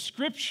the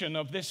description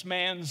of this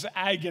man's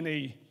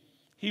agony.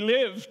 He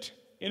lived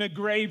in a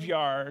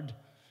graveyard.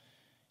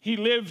 He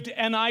lived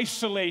an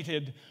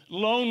isolated,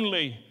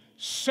 lonely,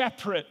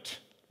 separate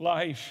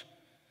life.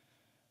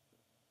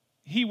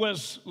 He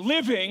was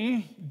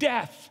living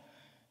death,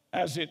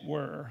 as it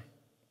were.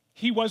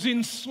 He was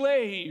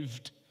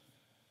enslaved.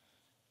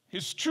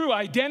 His true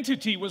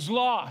identity was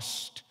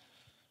lost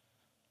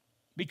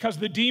because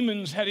the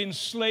demons had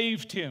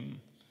enslaved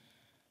him,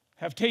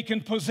 have taken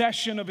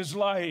possession of his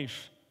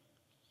life.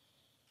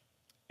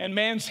 And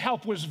man's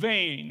help was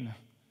vain.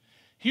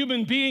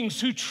 Human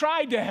beings who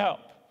tried to help,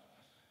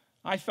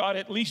 I thought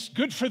at least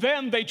good for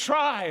them, they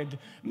tried.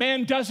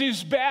 Man does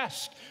his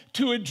best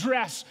to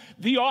address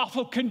the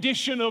awful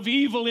condition of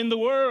evil in the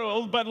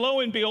world, but lo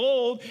and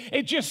behold,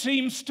 it just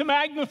seems to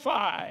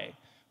magnify.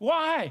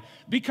 Why?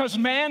 Because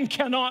man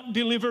cannot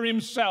deliver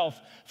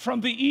himself from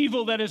the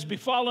evil that has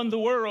befallen the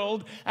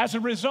world as a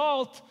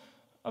result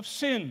of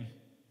sin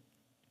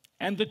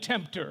and the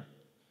tempter.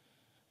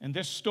 And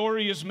this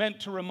story is meant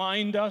to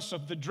remind us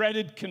of the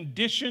dreaded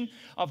condition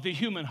of the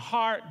human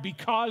heart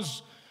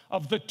because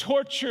of the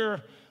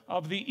torture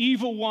of the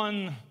evil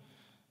one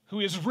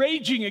who is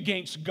raging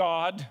against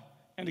God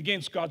and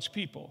against God's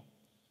people.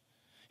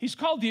 He's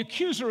called the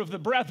accuser of the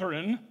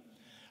brethren.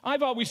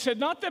 I've always said,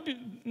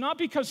 not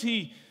because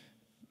he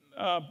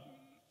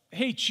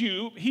hates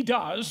you, he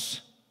does,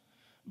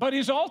 but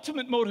his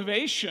ultimate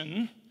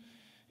motivation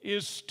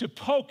is to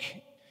poke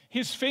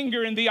his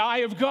finger in the eye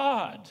of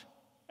God,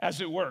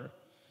 as it were.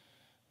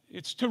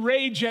 It's to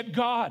rage at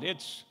God.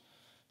 It's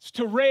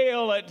to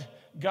rail at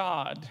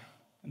God.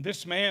 And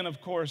this man, of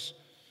course,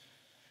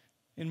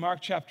 in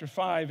Mark chapter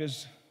 5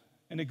 is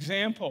an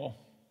example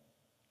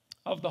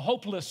of the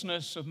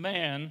hopelessness of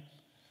man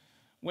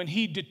when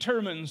he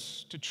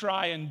determines to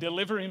try and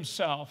deliver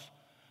himself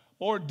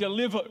or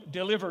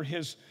deliver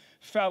his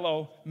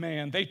fellow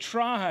man. They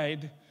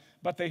tried,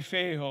 but they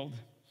failed.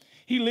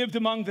 He lived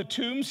among the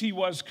tombs. He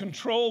was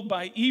controlled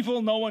by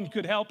evil. No one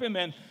could help him,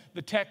 and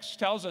the text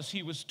tells us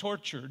he was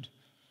tortured.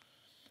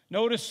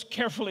 Notice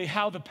carefully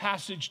how the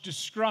passage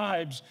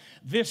describes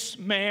this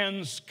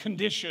man's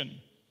condition.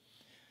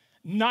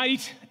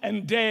 Night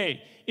and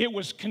day, it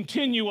was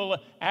continual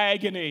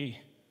agony.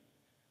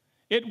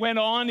 It went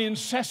on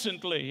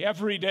incessantly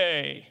every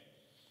day.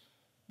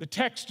 The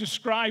text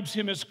describes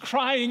him as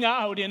crying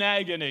out in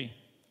agony,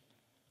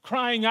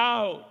 crying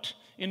out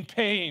in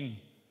pain,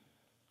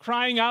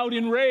 crying out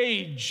in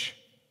rage,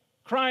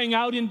 crying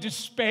out in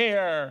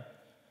despair.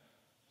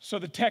 So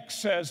the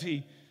text says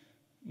he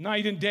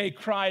night and day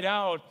cried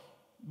out,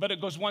 but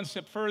it goes one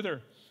step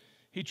further.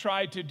 He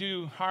tried to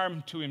do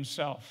harm to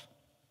himself.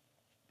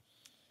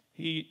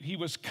 He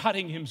was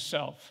cutting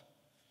himself,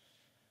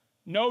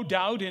 no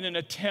doubt in an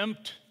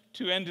attempt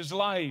to end his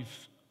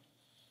life.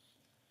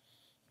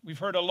 We've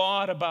heard a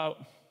lot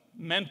about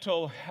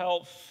mental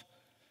health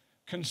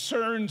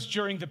concerns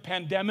during the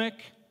pandemic.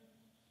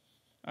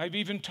 I've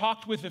even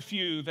talked with a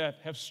few that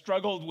have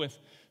struggled with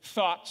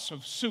thoughts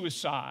of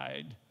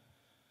suicide.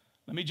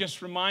 Let me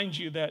just remind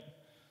you that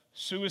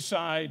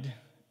suicide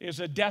is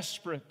a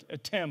desperate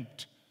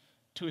attempt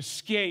to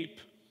escape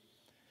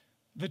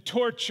the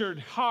tortured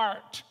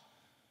heart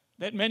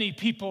that many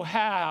people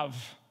have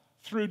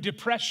through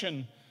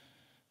depression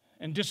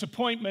and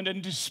disappointment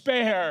and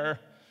despair.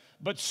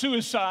 But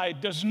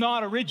suicide does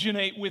not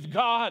originate with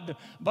God,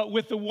 but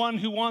with the one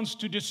who wants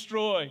to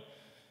destroy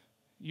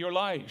your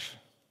life.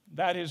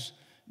 That is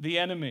the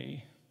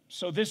enemy.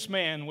 So this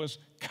man was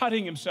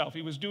cutting himself.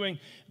 He was doing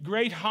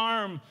great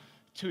harm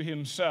to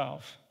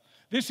himself.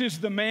 This is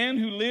the man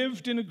who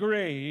lived in a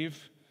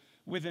grave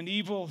with an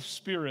evil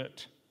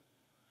spirit.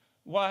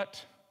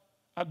 What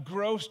a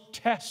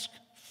grotesque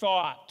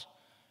thought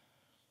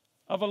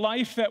of a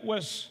life that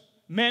was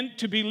meant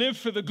to be lived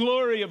for the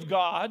glory of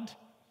God,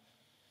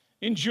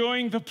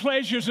 enjoying the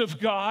pleasures of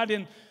God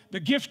and the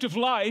gift of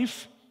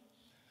life,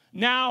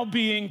 now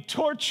being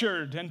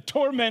tortured and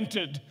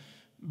tormented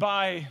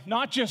by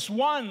not just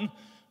one,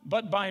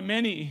 but by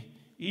many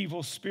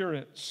evil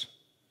spirits.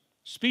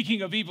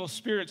 Speaking of evil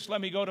spirits,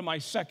 let me go to my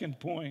second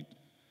point.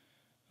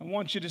 I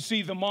want you to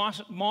see the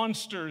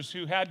monsters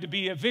who had to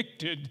be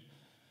evicted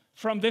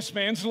from this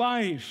man's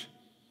life.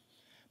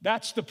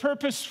 That's the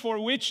purpose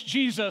for which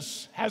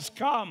Jesus has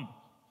come.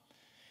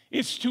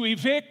 It's to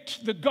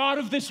evict the god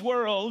of this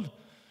world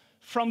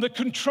from the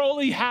control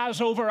he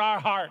has over our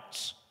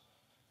hearts.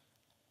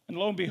 And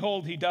lo and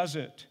behold, he does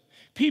it.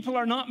 People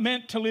are not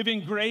meant to live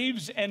in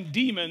graves, and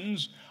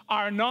demons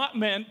are not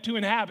meant to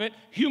inhabit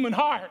human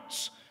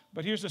hearts.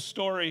 But here's a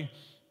story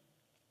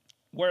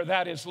where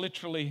that is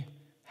literally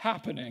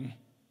happening.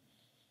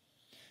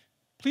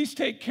 Please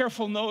take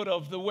careful note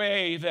of the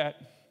way that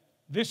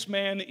this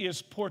man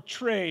is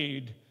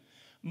portrayed.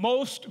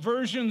 Most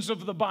versions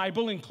of the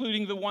Bible,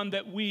 including the one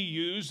that we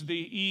use,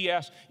 the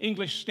ES,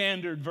 English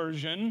Standard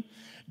Version,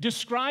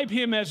 describe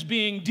him as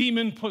being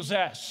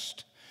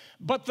demon-possessed.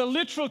 But the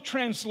literal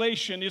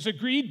translation is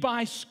agreed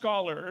by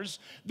scholars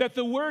that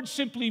the word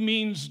simply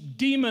means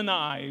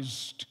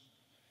demonized.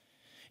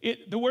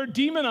 The word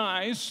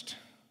demonized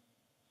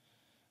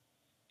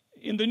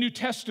in the New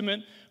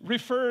Testament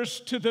refers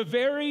to the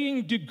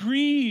varying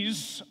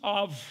degrees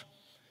of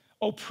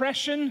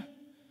oppression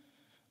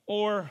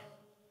or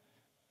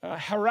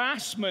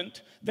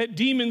harassment that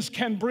demons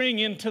can bring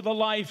into the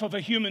life of a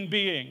human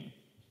being.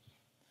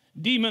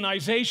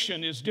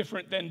 Demonization is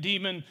different than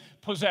demon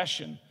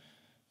possession.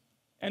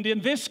 And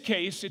in this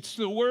case, it's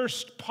the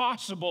worst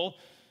possible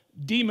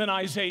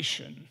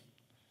demonization.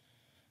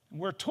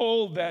 We're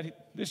told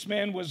that this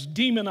man was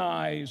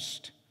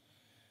demonized.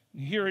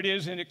 And here it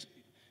is in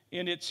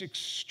its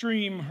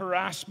extreme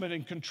harassment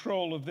and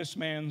control of this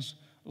man's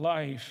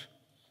life.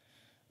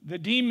 The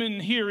demon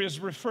here is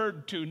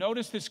referred to.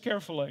 Notice this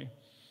carefully.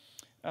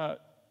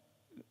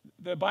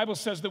 The Bible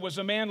says there was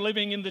a man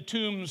living in the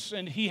tombs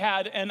and he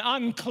had an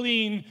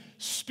unclean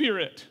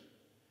spirit.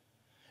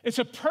 It's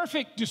a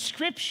perfect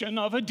description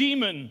of a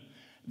demon.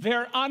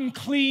 They're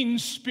unclean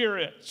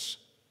spirits.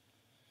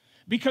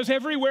 Because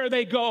everywhere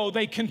they go,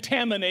 they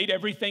contaminate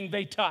everything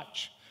they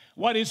touch.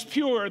 What is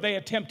pure, they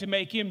attempt to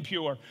make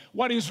impure.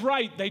 What is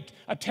right, they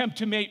attempt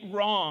to make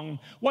wrong.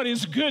 What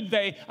is good,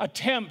 they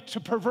attempt to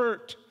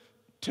pervert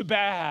to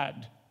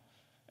bad.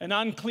 An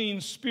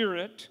unclean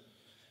spirit,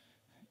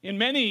 in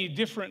many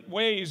different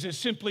ways, is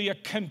simply a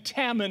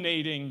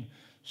contaminating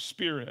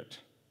spirit.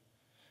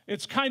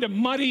 It's kind of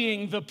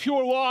muddying the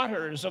pure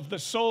waters of the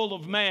soul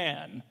of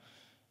man,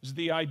 is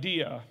the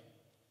idea.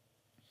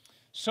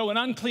 So an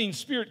unclean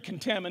spirit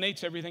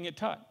contaminates everything it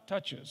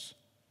touches.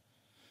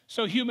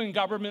 So human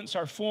governments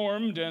are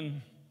formed,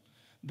 and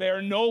their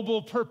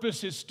noble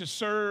purpose is to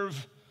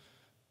serve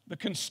the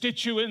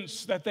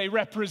constituents that they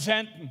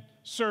represent and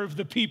serve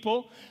the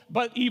people.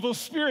 But evil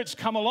spirits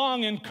come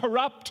along and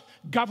corrupt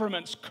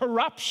governments.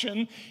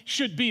 Corruption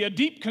should be a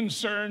deep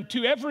concern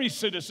to every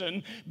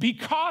citizen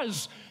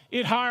because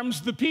it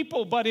harms the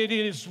people, but it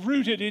is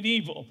rooted in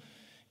evil.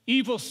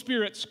 Evil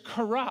spirits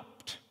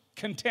corrupt,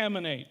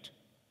 contaminate.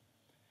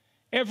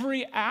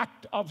 Every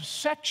act of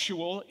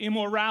sexual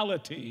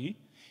immorality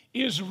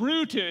is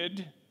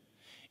rooted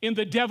in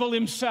the devil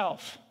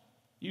himself.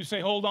 You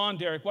say, hold on,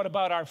 Deric, what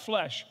about our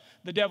flesh?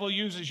 The devil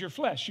uses your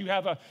flesh. You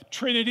have a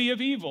trinity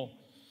of evil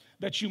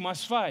that you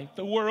must fight: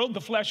 the world,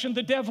 the flesh, and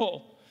the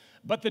devil.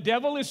 But the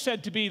devil is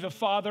said to be the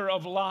father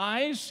of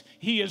lies.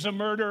 He is a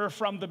murderer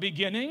from the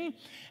beginning,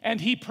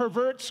 and he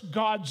perverts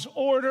God's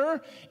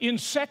order in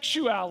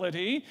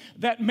sexuality,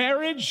 that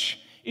marriage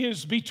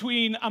is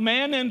between a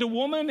man and a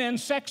woman, and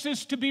sex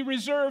is to be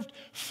reserved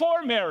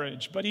for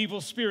marriage. But evil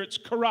spirits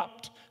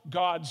corrupt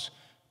God's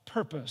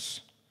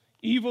purpose.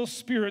 Evil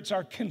spirits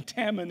are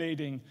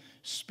contaminating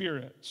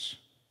spirits.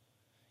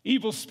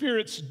 Evil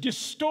spirits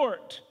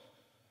distort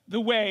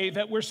the way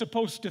that we're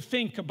supposed to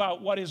think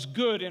about what is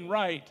good and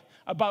right,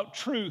 about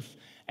truth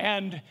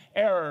and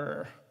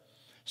error.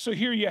 So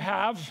here you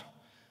have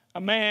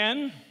a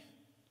man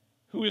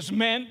who is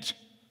meant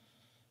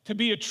to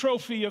be a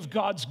trophy of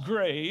God's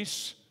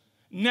grace,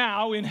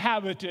 now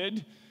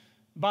inhabited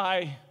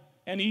by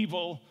an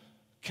evil,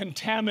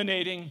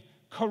 contaminating,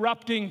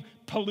 corrupting,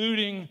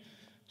 polluting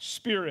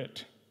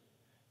spirit.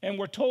 And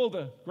we're told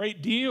a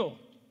great deal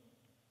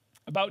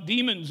about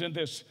demons in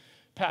this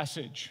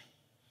passage.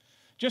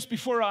 Just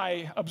before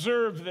I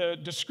observe the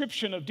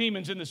description of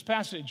demons in this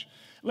passage,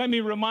 let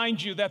me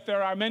remind you that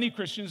there are many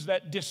Christians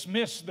that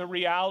dismiss the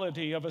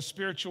reality of a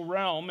spiritual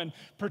realm, and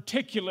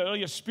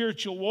particularly a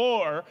spiritual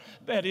war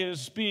that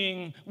is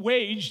being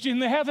waged in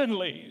the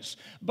heavenlies.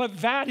 But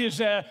that is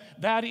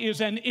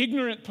an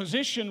ignorant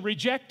position,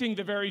 rejecting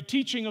the very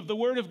teaching of the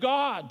Word of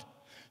God.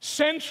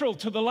 Central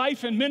to the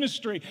life and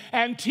ministry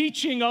and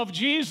teaching of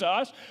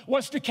Jesus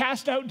was to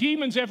cast out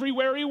demons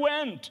everywhere he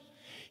went.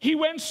 He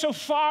went so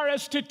far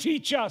as to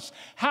teach us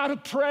how to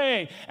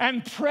pray,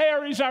 and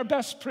prayer is our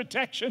best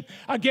protection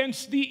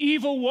against the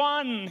evil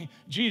one,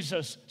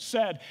 Jesus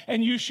said.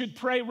 And you should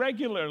pray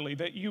regularly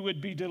that you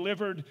would be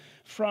delivered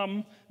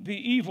from the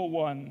evil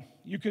one.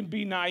 You can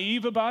be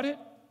naive about it,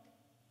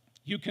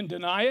 you can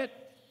deny it,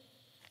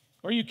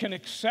 or you can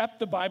accept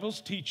the Bible's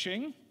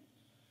teaching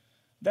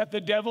that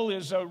the devil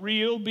is a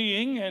real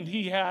being and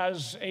he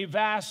has a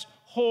vast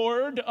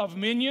horde of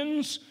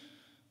minions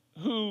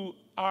who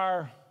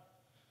are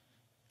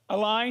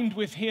aligned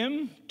with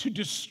him to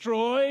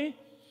destroy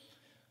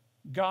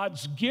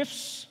God's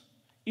gifts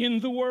in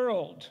the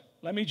world.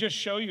 Let me just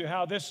show you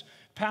how this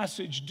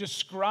passage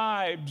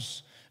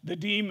describes the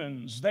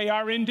demons. They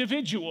are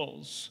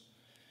individuals.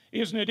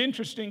 Isn't it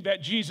interesting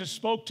that Jesus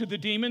spoke to the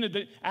demon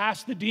and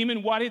asked the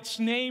demon what its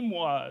name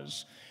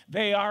was?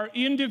 They are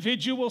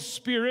individual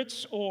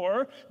spirits,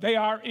 or they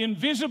are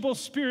invisible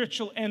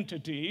spiritual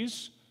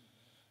entities.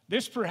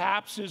 This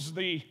perhaps is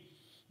the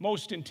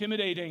most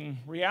intimidating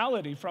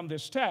reality from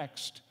this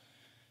text.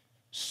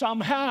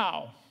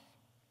 Somehow,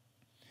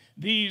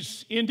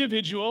 these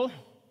individual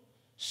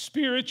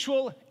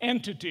spiritual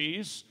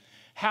entities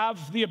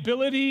have the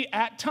ability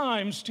at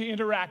times to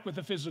interact with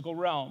the physical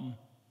realm.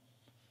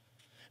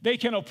 They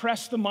can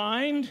oppress the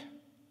mind.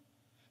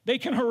 They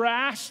can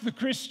harass the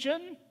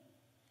Christian.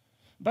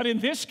 But in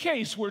this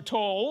case, we're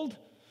told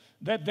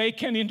that they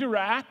can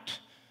interact.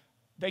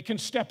 They can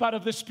step out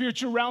of the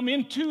spiritual realm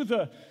into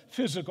the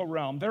physical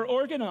realm. They're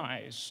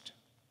organized.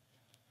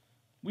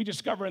 We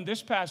discover in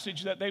this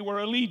passage that they were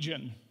a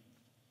legion.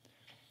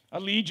 A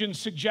legion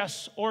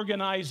suggests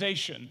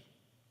organization.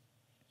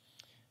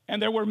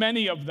 And there were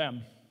many of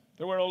them.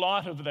 There were a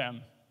lot of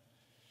them.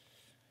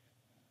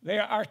 They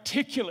are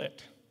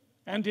articulate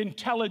and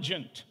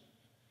intelligent.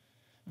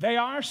 They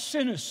are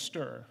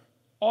sinister,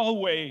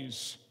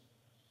 always.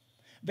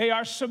 They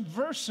are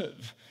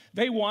subversive.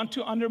 They want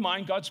to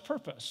undermine God's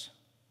purpose.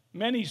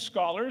 Many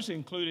scholars,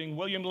 including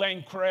William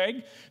Lane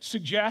Craig,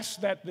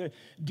 suggest that the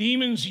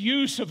demons'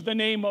 use of the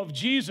name of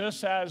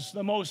Jesus as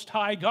the Most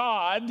High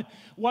God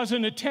was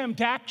an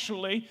attempt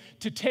actually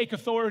to take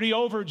authority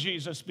over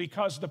Jesus,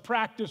 because the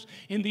practice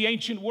in the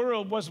ancient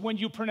world was when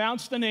you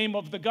pronounced the name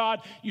of the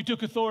God, you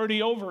took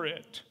authority over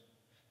it.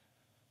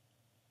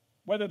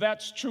 Whether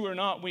that's true or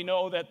not, we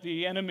know that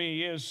the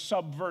enemy is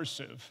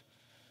subversive.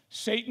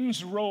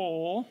 Satan's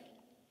role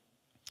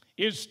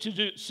is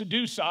to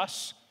seduce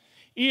us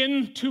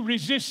into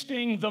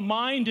resisting the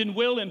mind and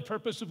will and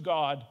purpose of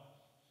God.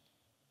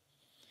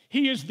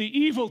 He is the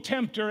evil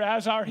tempter,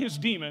 as are his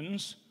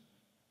demons,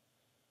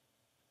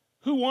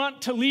 who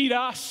want to lead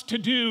us to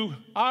do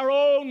our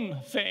own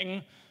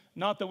thing,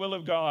 not the will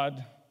of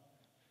God.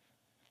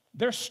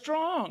 They're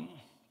strong,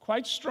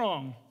 quite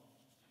strong.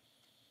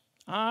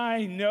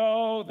 I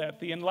know that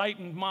the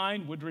enlightened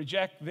mind would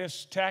reject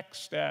this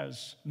text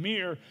as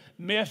mere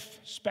myth,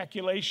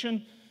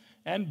 speculation,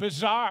 and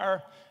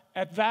bizarre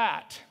at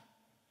that.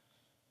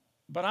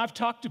 But I've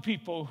talked to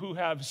people who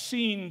have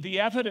seen the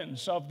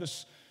evidence of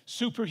this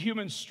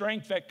superhuman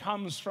strength that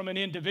comes from an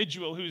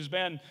individual who's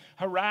been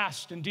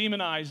harassed and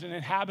demonized and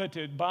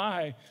inhabited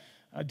by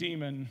a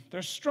demon.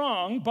 They're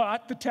strong,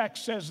 but the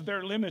text says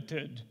they're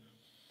limited.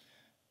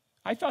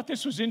 I thought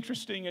this was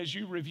interesting. As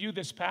you review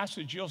this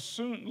passage, you'll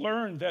soon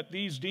learn that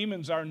these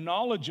demons are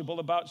knowledgeable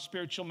about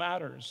spiritual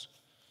matters.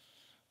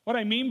 What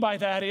I mean by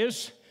that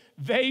is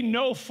they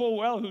know full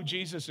well who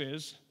Jesus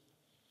is.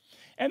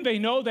 And they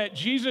know that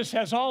Jesus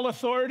has all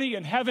authority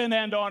in heaven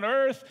and on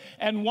earth,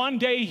 and one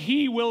day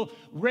he will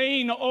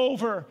reign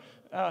over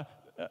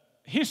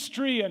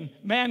history and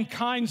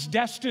mankind's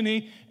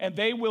destiny, and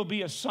they will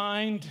be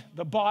assigned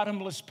the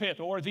bottomless pit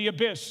or the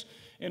abyss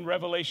in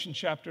Revelation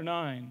chapter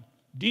 9.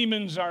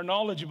 Demons are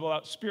knowledgeable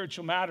about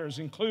spiritual matters,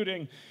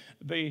 including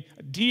the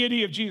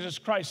deity of Jesus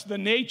Christ, the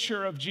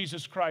nature of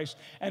Jesus Christ,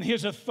 and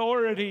his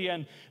authority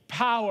and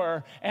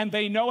power, and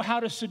they know how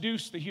to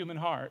seduce the human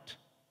heart.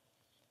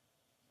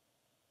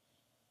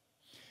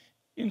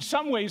 In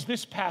some ways,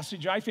 this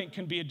passage, I think,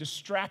 can be a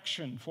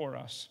distraction for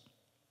us.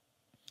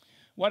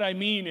 What I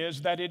mean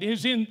is that it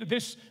is in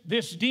this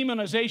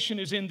demonization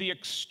is in the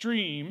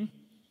extreme,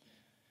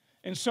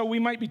 and so we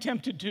might be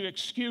tempted to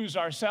excuse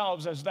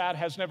ourselves as that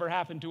has never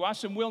happened to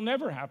us and will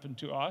never happen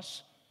to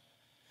us.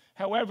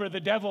 However, the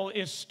devil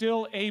is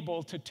still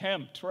able to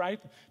tempt, right?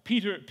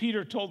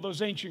 Peter told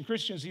those ancient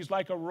Christians he's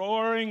like a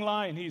roaring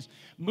lion. He's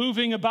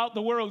moving about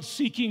the world,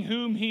 seeking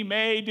whom he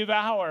may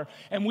devour,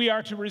 and we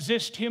are to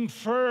resist him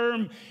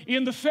firm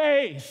in the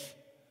faith.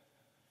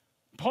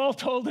 Paul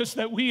told us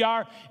that we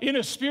are in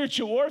a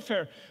spiritual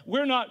warfare.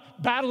 We're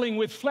not battling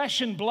with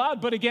flesh and blood,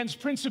 but against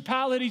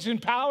principalities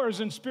and powers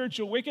and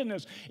spiritual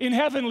wickedness in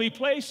heavenly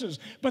places.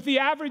 But the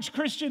average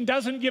Christian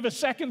doesn't give a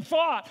second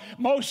thought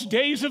most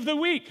days of the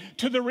week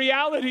to the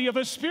reality of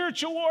a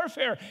spiritual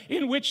warfare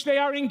in which they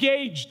are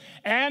engaged.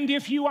 And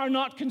if you are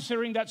not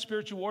considering that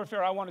spiritual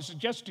warfare, I want to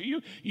suggest to you,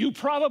 you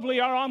probably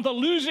are on the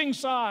losing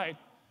side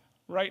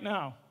right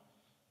now.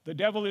 The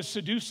devil is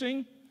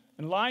seducing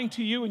and lying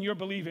to you, and you're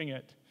believing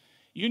it.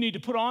 You need to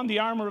put on the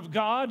armor of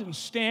God and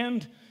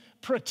stand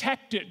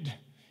protected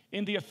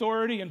in the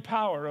authority and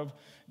power of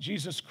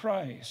Jesus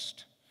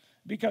Christ.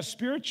 Because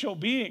spiritual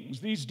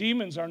beings, these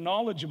demons, are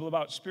knowledgeable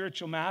about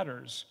spiritual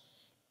matters.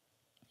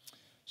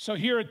 So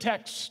here a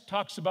text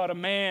talks about a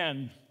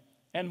man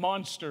and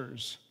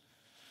monsters.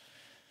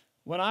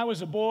 When I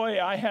was a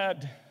boy, I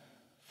had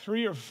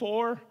 3 or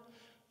 4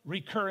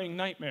 recurring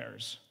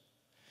nightmares.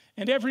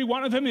 And every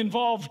one of them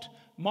involved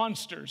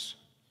monsters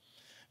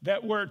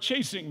that were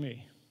chasing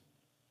me.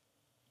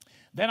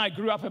 Then I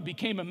grew up and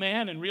became a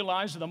man and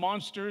realized that the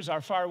monsters are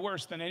far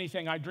worse than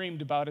anything I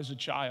dreamed about as a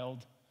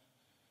child.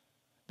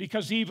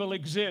 Because evil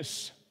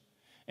exists,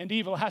 and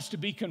evil has to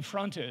be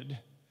confronted,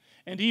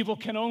 and evil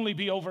can only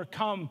be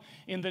overcome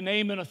in the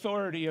name and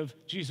authority of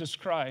Jesus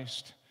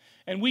Christ.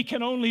 And we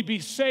can only be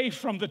safe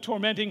from the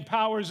tormenting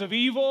powers of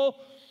evil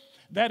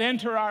that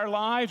enter our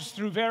lives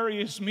through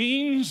various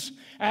means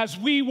as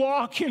we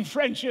walk in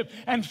friendship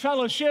and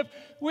fellowship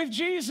with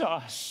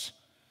Jesus.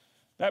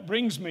 That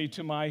brings me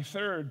to my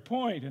third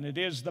point, and it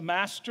is the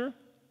master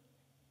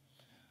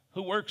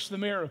who works the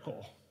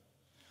miracle.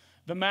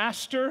 The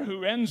master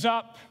who ends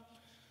up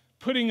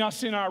putting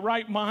us in our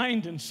right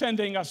mind and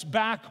sending us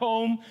back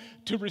home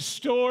to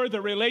restore the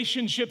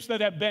relationships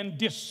that have been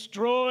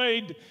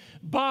destroyed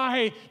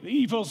by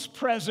evil's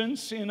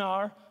presence in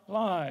our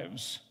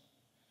lives.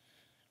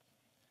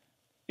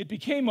 It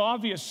became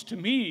obvious to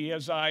me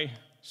as I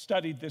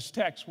studied this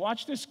text.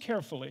 Watch this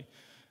carefully.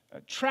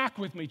 Track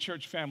with me,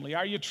 church family.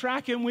 Are you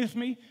tracking with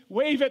me?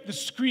 Wave at the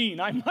screen.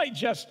 I might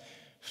just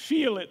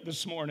feel it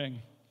this morning.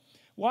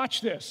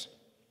 Watch this.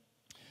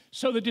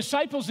 So the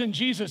disciples and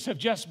Jesus have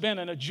just been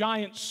in a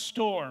giant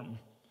storm.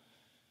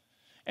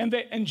 And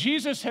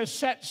Jesus has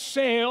set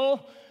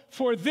sail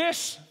for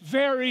this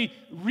very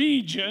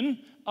region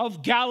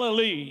of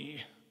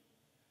Galilee.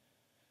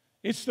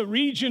 It's the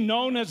region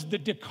known as the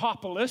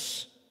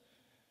Decapolis.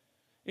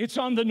 It's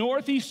on the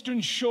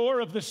northeastern shore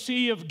of the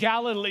Sea of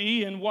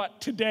Galilee in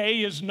what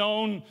today is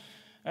known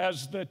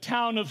as the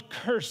town of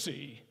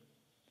Kiersey.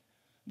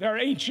 There are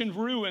ancient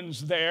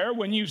ruins there.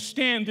 When you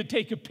stand to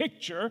take a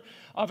picture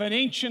of an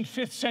ancient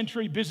 5th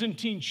century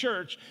Byzantine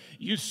church,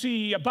 you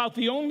see about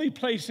the only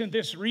place in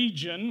this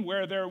region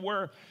where there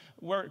were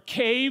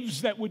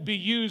caves that would be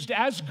used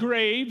as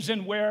graves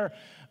and where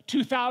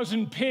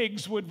 2,000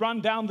 pigs would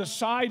run down the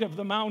side of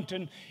the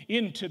mountain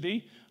into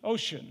the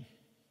ocean.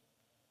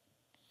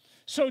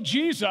 So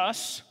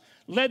Jesus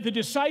led the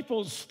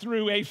disciples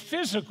through a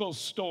physical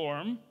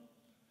storm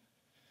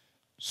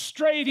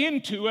straight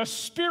into a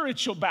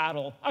spiritual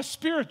battle, a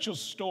spiritual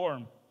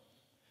storm.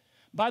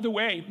 By the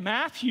way,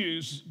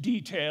 Matthew's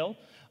detail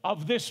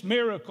of this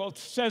miracle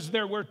says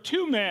there were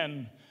 2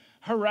 men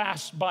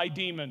harassed by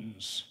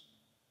demons.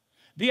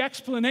 The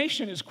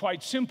explanation is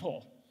quite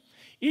simple.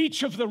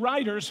 Each of the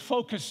writers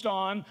focused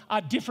on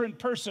a different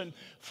person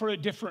for a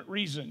different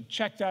reason.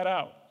 Check that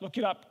out. Look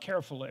it up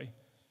carefully.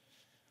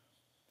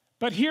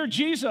 But here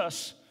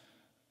Jesus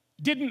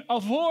didn't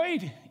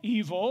avoid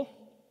evil,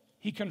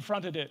 he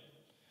confronted it,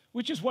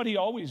 which is what he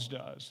always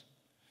does.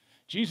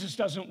 Jesus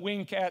doesn't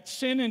wink at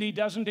sin and he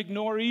doesn't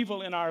ignore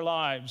evil in our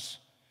lives.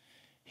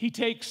 He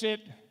takes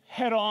it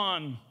head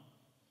on.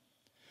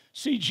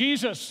 See,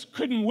 Jesus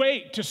couldn't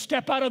wait to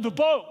step out of the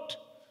boat.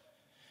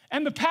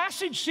 And the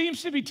passage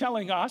seems to be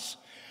telling us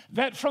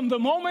that from the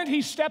moment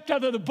he stepped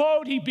out of the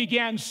boat, he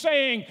began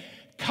saying,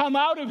 "Come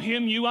out of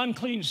him, you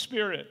unclean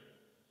spirit."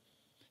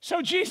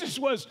 So Jesus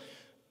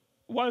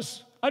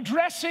was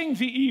addressing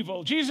the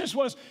evil. Jesus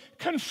was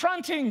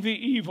confronting the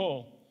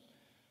evil.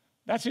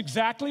 That's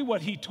exactly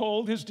what he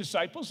told his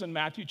disciples in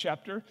Matthew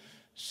chapter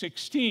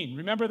 16.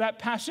 Remember that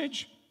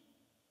passage?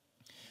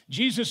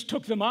 Jesus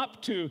took them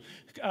up to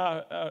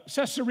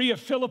Caesarea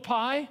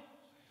Philippi,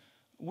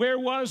 where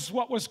was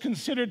what was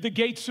considered the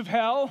gates of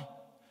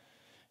hell.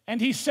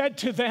 And he said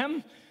to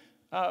them,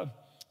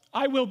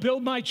 I will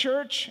build my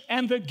church,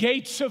 and the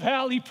gates of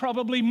hell, he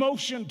probably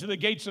motioned to the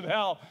gates of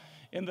hell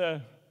in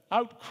the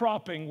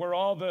outcropping where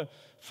all the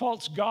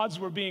false gods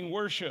were being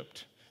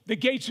worshiped. The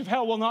gates of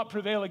hell will not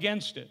prevail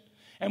against it.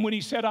 And when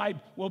he said,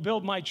 I will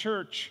build my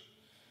church,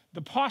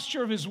 the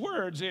posture of his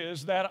words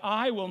is that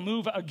I will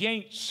move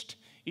against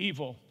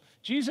evil.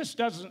 Jesus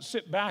doesn't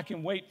sit back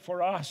and wait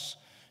for us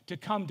to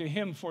come to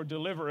him for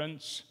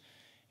deliverance.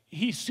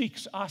 He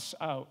seeks us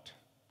out.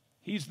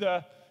 He's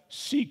the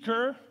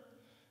seeker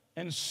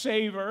and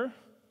saver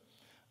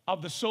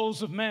of the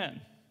souls of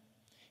men.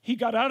 He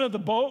got out of the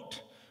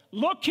boat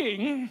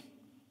looking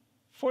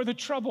for the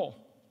trouble.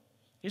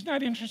 Isn't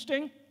that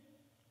interesting?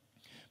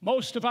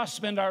 Most of us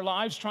spend our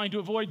lives trying to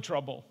avoid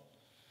trouble.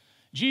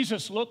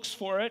 Jesus looks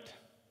for it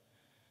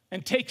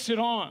and takes it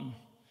on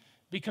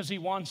because he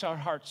wants our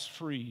hearts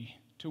free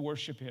to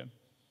worship him.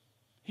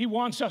 He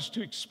wants us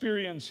to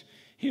experience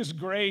his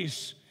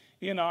grace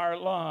in our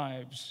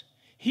lives.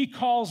 He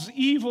calls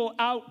evil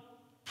out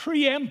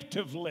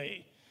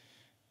preemptively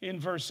in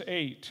verse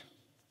 8.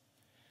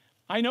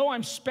 I know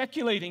I'm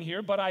speculating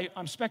here, but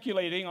I'm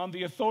speculating on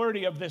the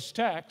authority of this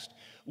text.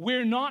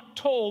 We're not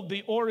told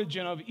the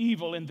origin of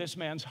evil in this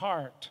man's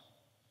heart.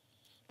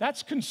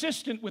 That's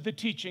consistent with the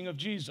teaching of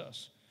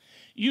Jesus.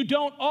 You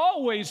don't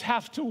always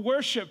have to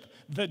worship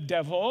the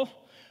devil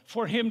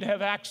for him to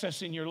have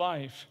access in your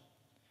life.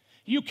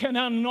 You can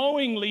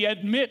unknowingly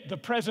admit the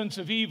presence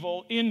of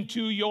evil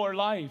into your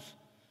life.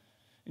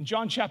 In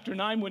John chapter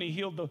 9, when he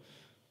healed the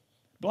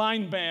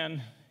blind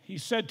man, he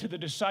said to the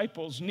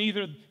disciples,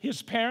 neither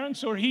his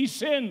parents or he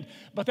sinned,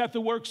 but that the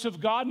works of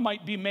God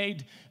might be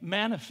made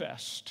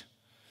manifest.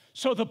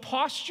 So the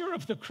posture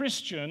of the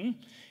Christian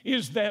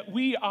is that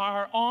we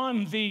are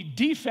on the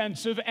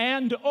defensive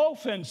and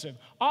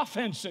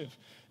offensive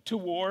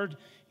toward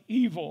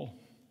evil.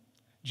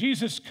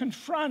 Jesus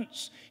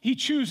confronts. He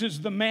chooses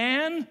the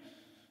man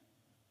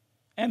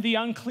and the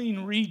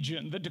unclean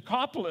region. The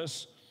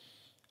Decapolis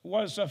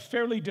was a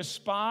fairly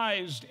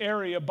despised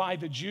area by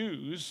the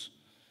Jews,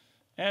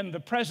 and the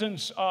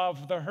presence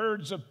of the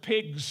herds of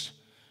pigs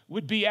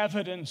would be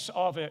evidence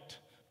of it.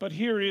 But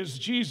here is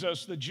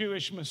Jesus, the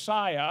Jewish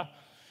Messiah,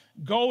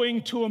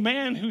 going to a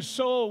man whose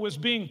soul was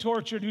being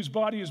tortured, whose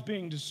body is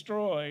being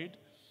destroyed,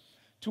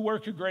 to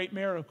work a great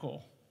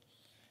miracle.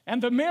 And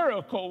the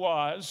miracle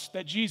was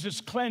that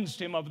Jesus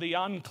cleansed him of the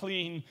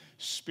unclean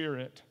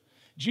spirit.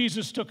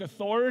 Jesus took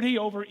authority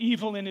over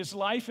evil in his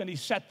life, and he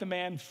set the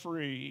man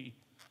free.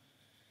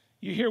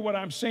 You hear what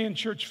I'm saying,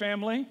 church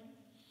family?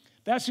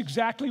 That's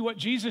exactly what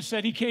Jesus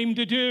said he came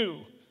to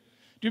do.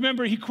 Do you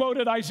remember he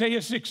quoted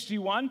Isaiah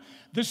 61?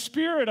 The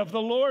Spirit of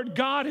the Lord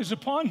God is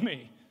upon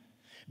me,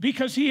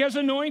 because he has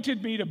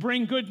anointed me to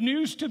bring good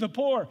news to the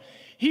poor.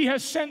 He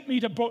has sent me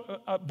to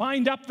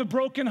bind up the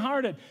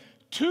brokenhearted,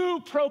 to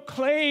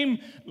proclaim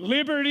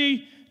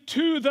liberty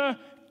to the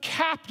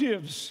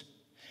captives,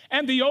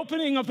 and the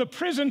opening of the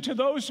prison to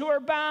those who are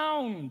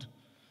bound.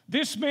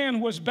 This man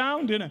was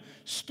bound in a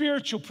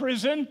spiritual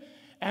prison,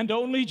 and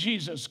only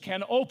Jesus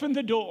can open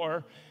the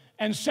door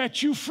and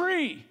set you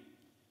free.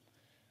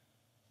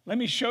 Let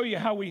me show you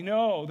how we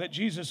know that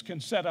Jesus can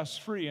set us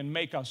free and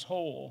make us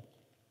whole.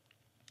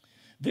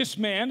 This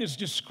man is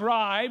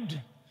described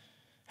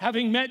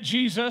having met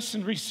Jesus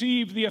and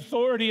received the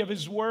authority of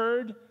his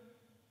word,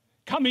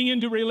 coming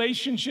into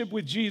relationship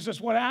with Jesus.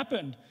 What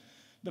happened?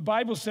 The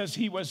Bible says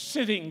he was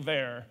sitting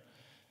there.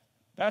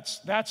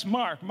 That's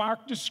Mark.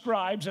 Mark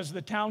describes as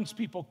the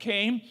townspeople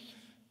came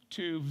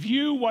to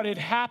view what had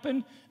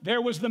happened,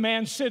 there was the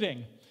man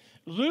sitting.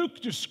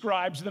 Luke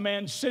describes the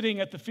man sitting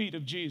at the feet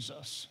of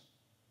Jesus.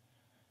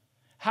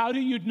 How do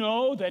you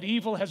know that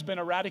evil has been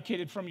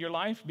eradicated from your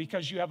life?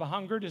 Because you have a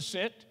hunger to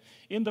sit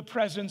in the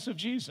presence of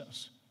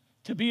Jesus,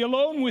 to be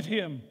alone with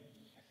him.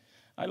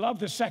 I love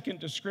the second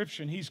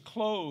description. He's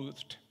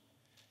clothed.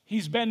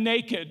 He's been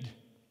naked.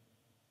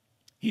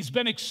 He's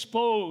been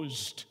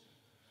exposed.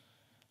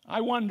 I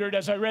wondered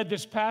as I read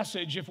this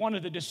passage if one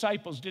of the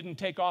disciples didn't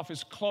take off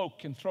his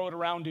cloak and throw it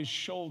around his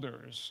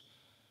shoulders,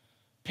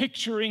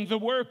 picturing the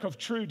work of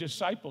true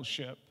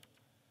discipleship.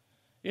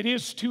 It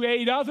is to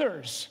aid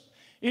others.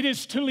 It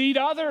is to lead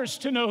others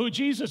to know who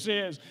Jesus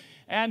is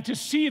and to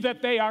see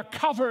that they are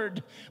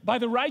covered by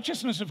the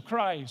righteousness of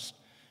Christ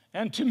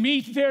and to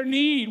meet their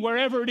need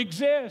wherever it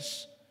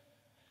exists.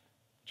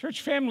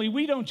 Church family,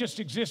 we don't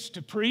just exist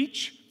to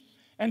preach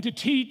and to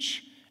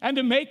teach and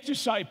to make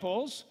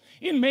disciples.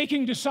 In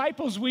making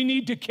disciples, we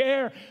need to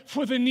care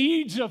for the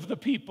needs of the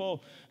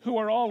people who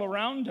are all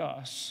around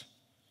us.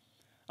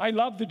 I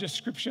love the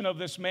description of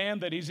this man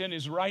that he's in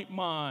his right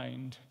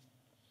mind.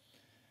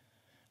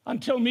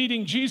 Until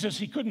meeting Jesus,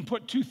 he couldn't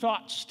put two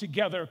thoughts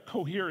together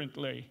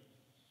coherently.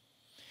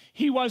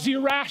 He was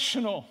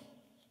irrational,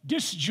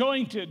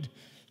 disjointed,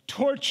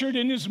 tortured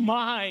in his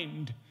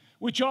mind,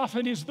 which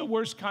often is the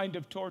worst kind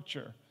of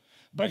torture.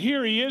 But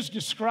here he is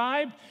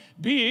described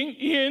being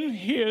in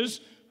his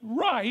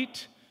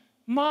right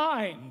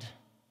mind.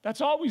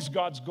 That's always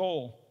God's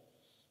goal.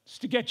 It's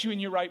to get you in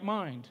your right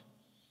mind.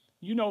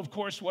 You know, of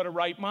course, what a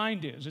right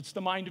mind is. It's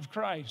the mind of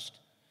Christ.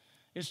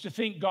 It's to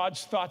think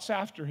God's thoughts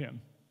after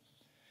him.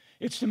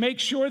 It's to make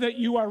sure that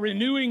you are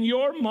renewing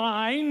your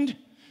mind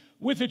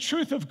with the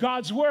truth of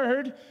God's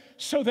word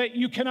so that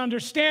you can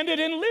understand it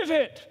and live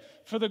it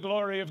for the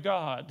glory of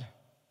God.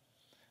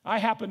 I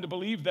happen to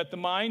believe that the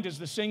mind is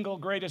the single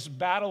greatest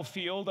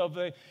battlefield of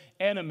the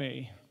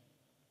enemy.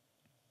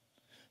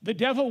 The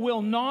devil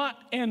will not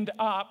end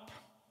up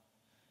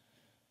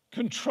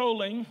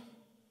controlling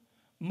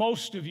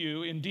most of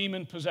you in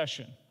demon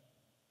possession.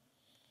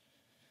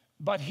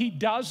 But he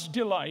does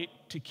delight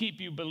to keep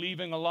you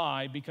believing a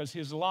lie because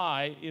his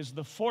lie is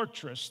the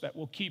fortress that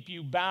will keep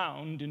you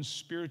bound in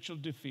spiritual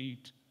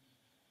defeat.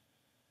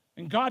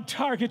 And God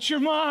targets your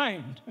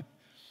mind.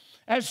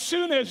 As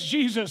soon as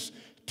Jesus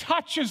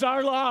touches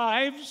our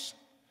lives,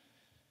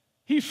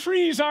 he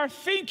frees our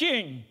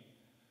thinking.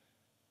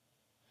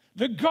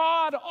 The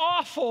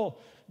God-awful,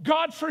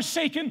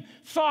 God-forsaken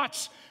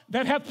thoughts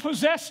that have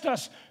possessed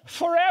us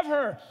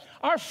forever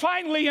are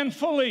finally and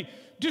fully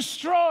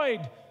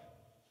destroyed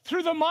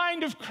through the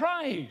mind of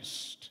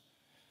Christ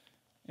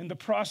in the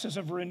process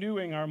of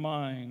renewing our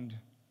mind.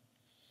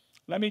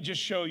 Let me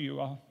just show you.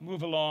 I'll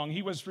move along.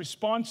 He was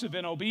responsive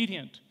and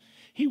obedient.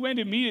 He went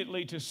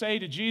immediately to say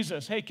to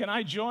Jesus, hey, can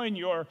I join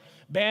your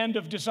band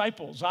of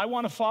disciples? I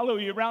want to follow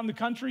you around the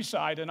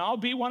countryside, and I'll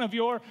be one of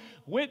your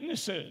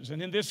witnesses.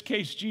 And in this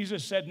case,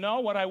 Jesus said, no,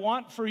 what I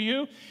want for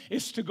you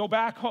is to go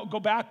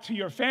back to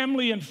your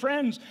family and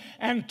friends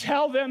and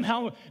tell them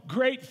how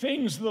great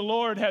things the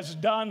Lord has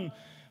done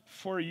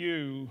for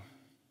you.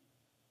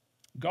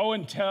 Go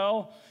and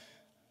tell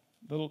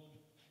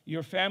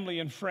your family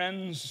and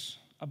friends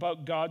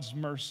about God's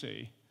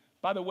mercy.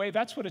 By the way,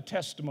 that's what a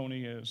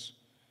testimony is.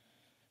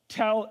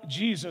 Tell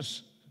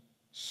Jesus'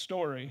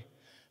 story.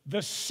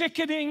 The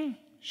sickening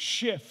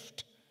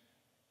shift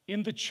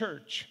in the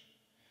church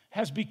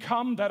has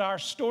become that our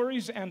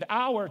stories and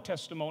our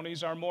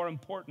testimonies are more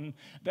important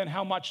than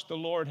how much the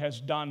Lord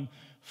has done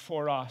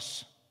for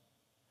us.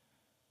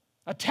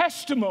 A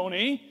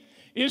testimony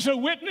is a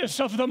witness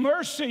of the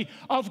mercy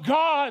of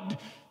God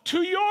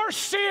to your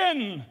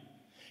sin.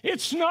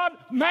 It's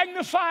not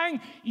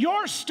magnifying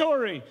your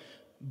story,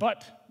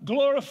 but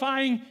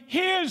glorifying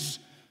his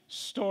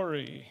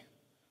story.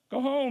 Go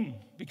home,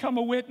 become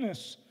a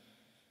witness.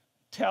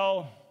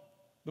 Tell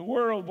the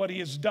world what he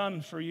has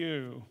done for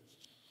you.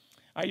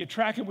 Are you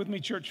tracking with me,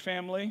 church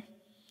family?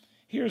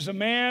 Here's a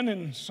man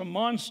and some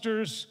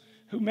monsters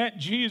who met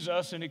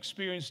Jesus and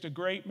experienced a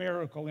great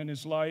miracle in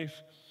his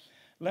life.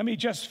 Let me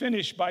just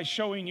finish by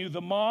showing you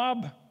the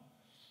mob.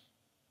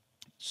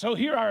 So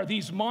here are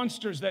these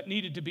monsters that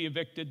needed to be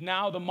evicted.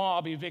 Now the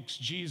mob evicts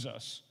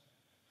Jesus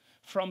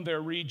from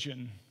their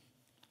region.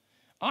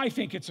 I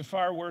think it's a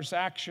far worse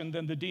action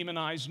than the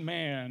demonized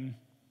man.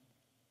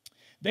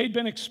 They'd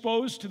been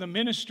exposed to the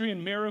ministry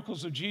and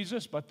miracles of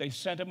Jesus, but they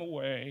sent him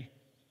away.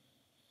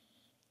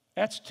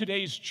 That's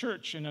today's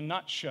church in a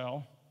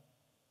nutshell.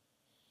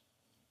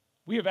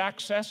 We have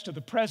access to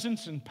the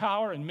presence and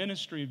power and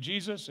ministry of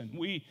Jesus, and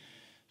we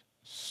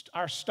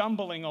are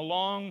stumbling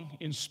along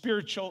in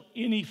spiritual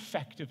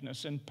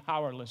ineffectiveness and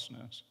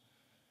powerlessness.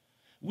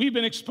 We've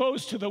been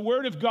exposed to the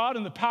Word of God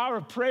and the power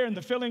of prayer and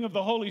the filling of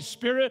the Holy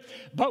Spirit,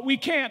 but we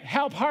can't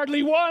help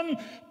hardly one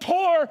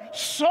poor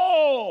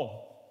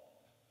soul.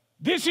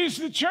 This is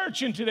the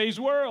church in today's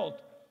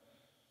world.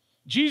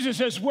 Jesus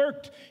has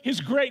worked his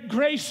great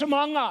grace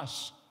among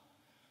us,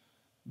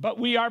 but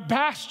we are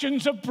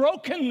bastions of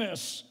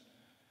brokenness,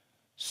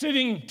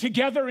 sitting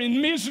together in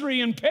misery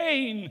and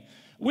pain,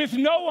 with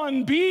no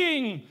one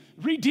being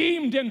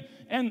redeemed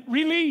and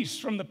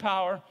released from the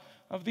power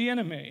of the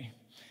enemy.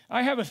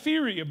 I have a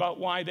theory about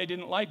why they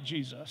didn't like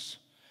Jesus.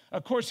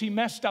 Of course, he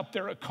messed up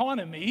their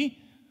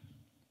economy.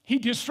 He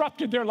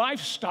disrupted their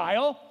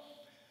lifestyle.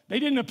 They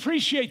didn't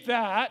appreciate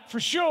that, for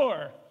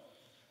sure.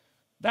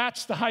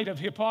 That's the height of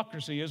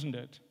hypocrisy, isn't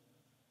it?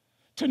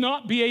 To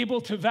not be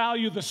able to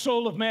value the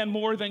soul of man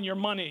more than your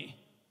money.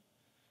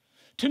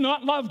 To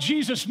not love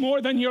Jesus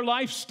more than your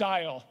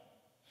lifestyle.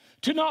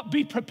 To not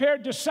be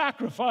prepared to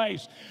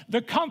sacrifice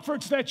the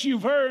comforts that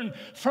you've earned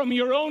from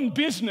your own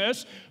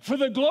business for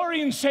the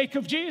glory and sake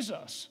of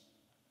Jesus.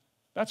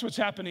 That's what's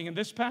happening in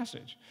this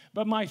passage.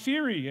 But my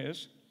theory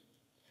is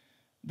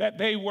that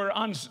they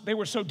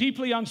were so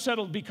deeply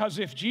unsettled because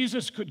if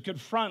Jesus could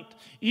confront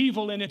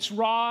evil in its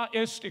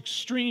rawest,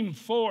 extreme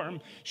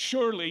form,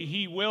 surely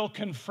he will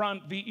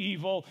confront the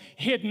evil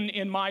hidden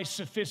in my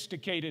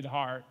sophisticated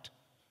heart.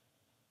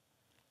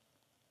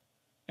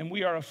 And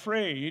we are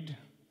afraid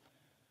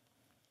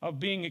of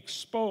being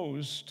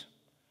exposed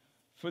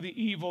for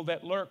the evil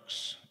that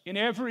lurks in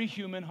every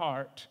human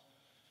heart.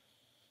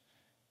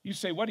 You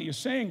say, what are you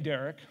saying,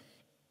 Deric?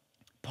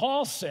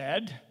 Paul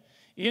said,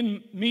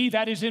 in me,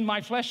 that is in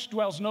my flesh,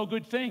 dwells no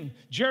good thing.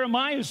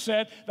 Jeremiah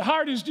said, the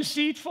heart is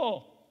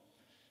deceitful.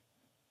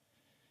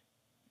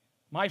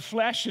 My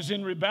flesh is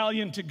in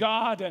rebellion to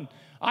God, and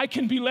I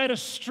can be led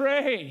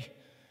astray,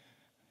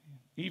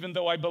 even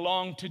though I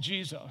belong to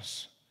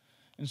Jesus.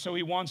 And so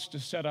he wants to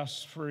set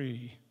us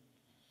free.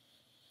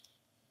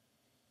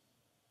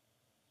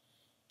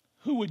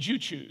 Who would you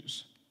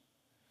choose?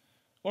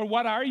 Or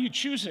what are you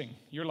choosing?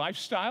 Your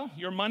lifestyle?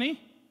 Your money?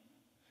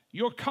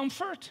 Your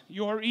comfort?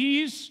 Your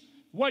ease?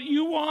 What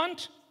you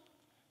want?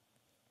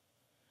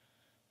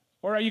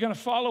 Or are you going to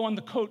follow on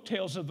the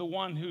coattails of the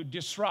one who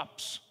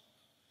disrupts,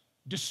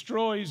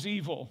 destroys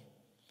evil,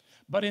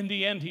 but in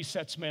the end he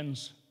sets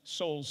men's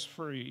souls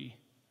free?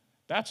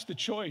 That's the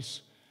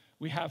choice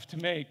we have to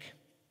make.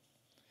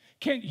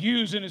 Kent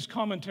Hughes, in his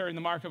commentary in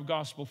the Mark of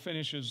Gospel,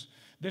 finishes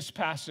this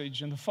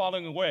passage in the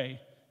following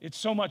way. It's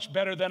so much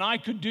better than I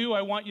could do.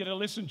 I want you to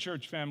listen,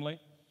 church family.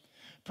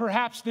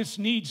 Perhaps this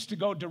needs to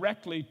go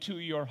directly to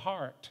your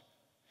heart.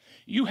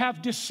 You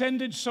have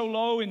descended so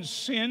low in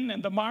sin,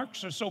 and the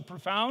marks are so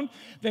profound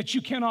that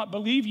you cannot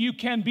believe you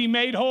can be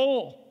made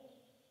whole.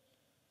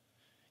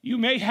 You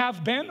may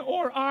have been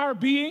or are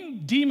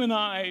being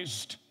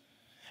demonized.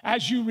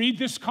 As you read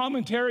this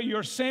commentary,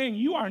 you're saying,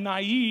 you are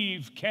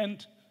naive,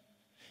 Kent.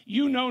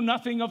 You know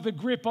nothing of the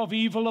grip of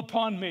evil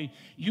upon me.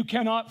 You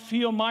cannot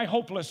feel my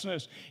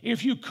hopelessness.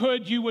 If you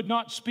could, you would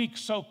not speak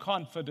so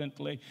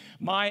confidently.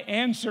 My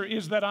answer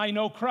is that I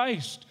know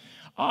Christ.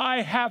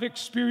 I have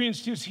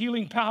experienced his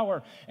healing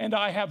power, and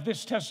I have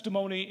this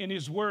testimony in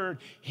his word.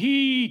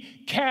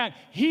 He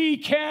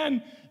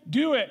can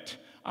do it.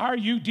 Are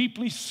you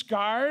deeply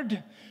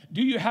scarred?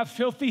 Do you have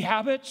filthy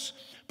habits?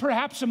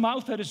 Perhaps a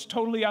mouth that is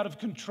totally out of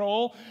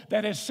control,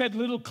 that has said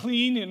little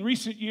clean in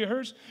recent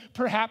years.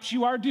 Perhaps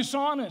you are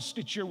dishonest.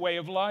 It's your way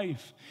of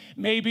life.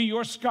 Maybe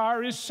your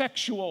scar is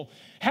sexual,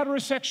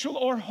 heterosexual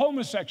or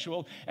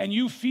homosexual, and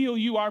you feel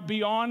you are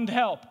beyond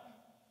help.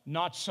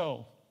 Not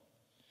so.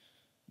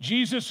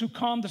 Jesus, who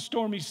calmed the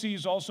stormy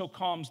seas, also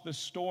calms the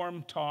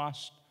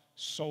storm-tossed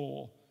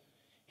soul.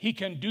 He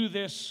can do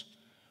this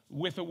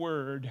with a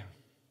word.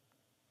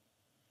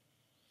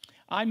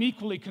 I'm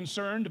equally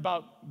concerned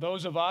about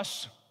those of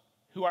us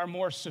who are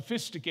more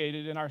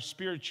sophisticated in our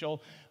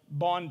spiritual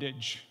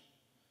bondage.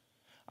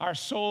 Our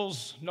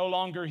souls no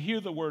longer hear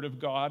the word of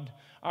God.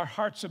 Our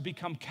hearts have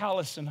become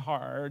callous and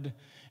hard,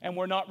 and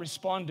we're not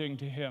responding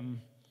to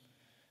him.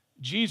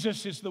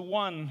 Jesus is the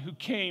one who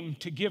came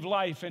to give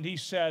life, and he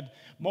said,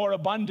 more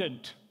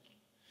abundant.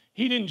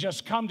 He didn't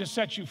just come to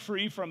set you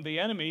free from the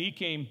enemy. He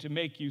came to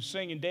make you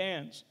sing and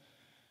dance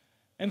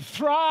and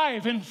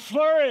thrive and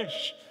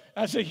flourish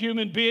as a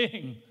human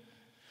being,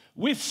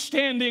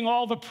 withstanding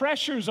all the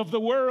pressures of the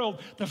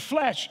world, the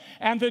flesh,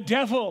 and the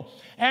devil,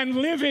 and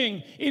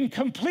living in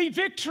complete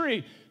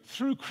victory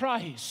through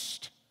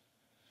Christ.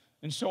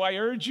 And so I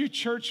urge you,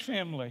 church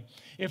family,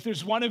 if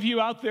there's one of you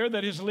out there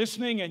that is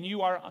listening and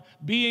you are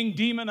being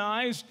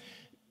demonized,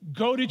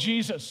 go to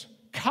Jesus.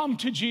 Come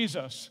to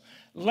Jesus.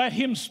 Let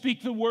him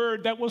speak the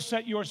word that will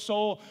set your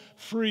soul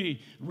free.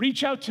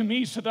 Reach out to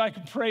me so that I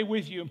can pray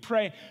with you and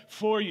pray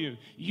for you.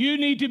 You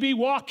need to be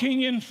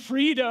walking in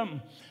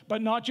freedom,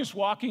 but not just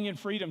walking in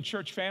freedom,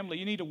 church family.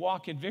 You need to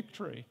walk in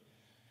victory.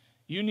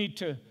 You need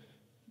to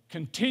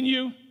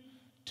continue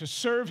to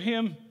serve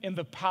him in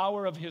the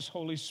power of his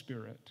Holy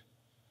Spirit.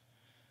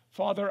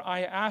 Father,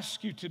 I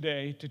ask you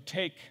today to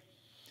take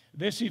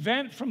this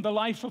event from the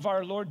life of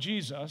our Lord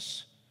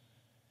Jesus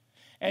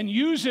and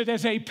use it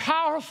as a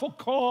powerful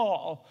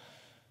call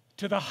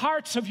to the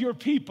hearts of your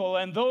people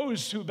and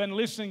those who've been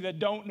listening that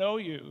don't know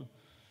you,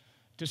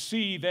 to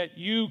see that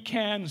you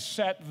can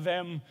set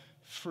them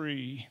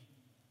free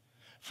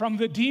from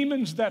the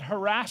demons that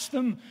harass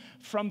them,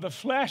 from the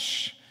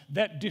flesh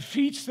that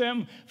defeats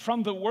them,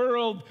 from the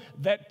world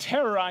that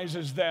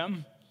terrorizes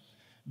them,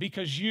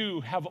 because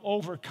you have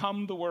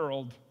overcome the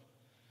world.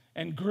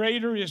 And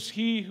greater is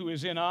he who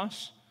is in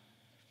us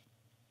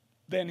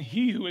than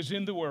he who is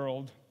in the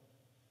world.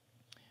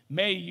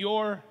 May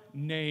your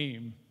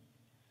name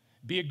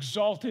be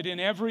exalted in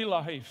every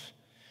life.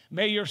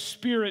 May your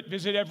Spirit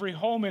visit every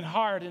home and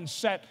heart and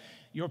set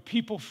your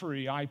people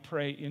free, I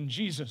pray in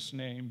Jesus'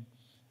 name.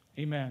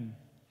 Amen.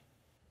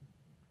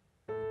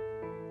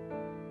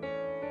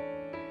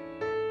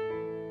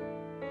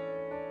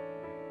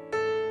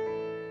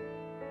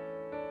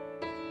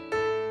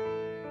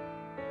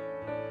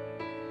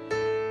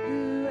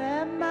 Who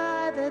am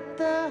I that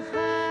the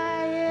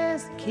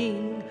highest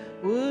King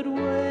would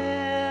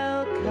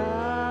welcome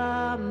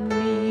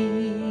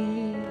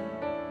me?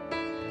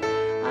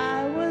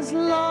 I was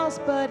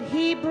lost, but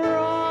he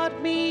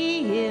brought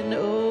me in.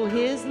 Oh,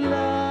 his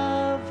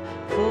love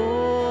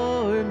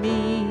for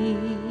me.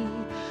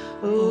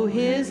 Oh,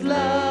 his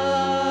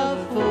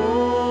love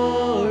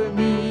for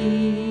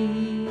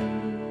me.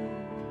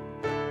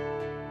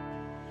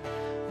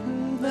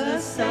 Whom the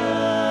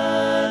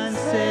sun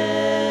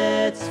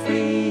sets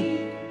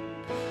free,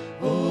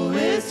 oh,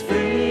 is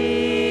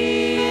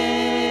free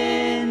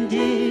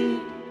indeed.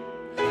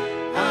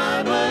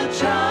 I'm a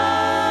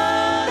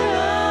child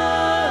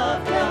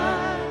of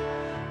God.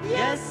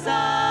 Yes,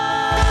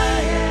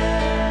 I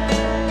am.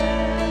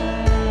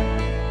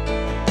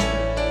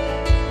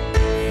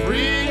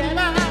 Free at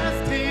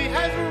last, he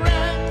has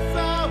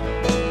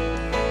ransomed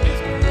his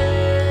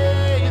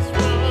grace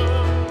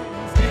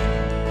from sin.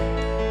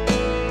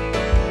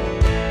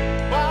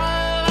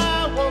 While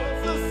I was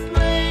a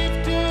slave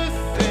to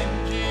sin,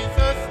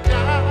 Jesus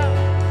died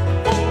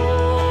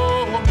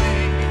for me.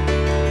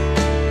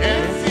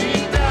 Yes, he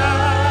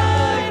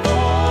died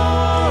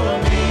for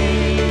me.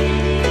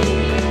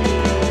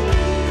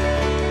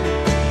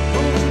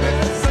 Whom the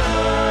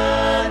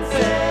sun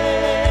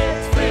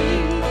sets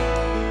free,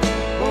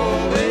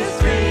 oh, is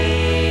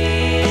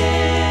free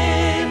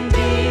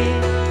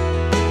indeed.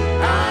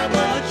 I'm a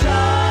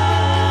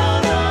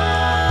child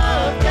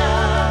of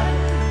God.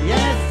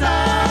 Yes, I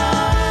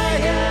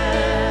am.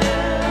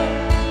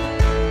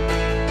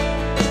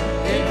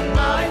 In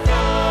my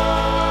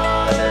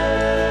Father's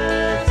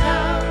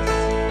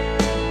house,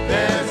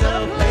 there's a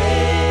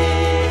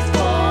place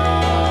for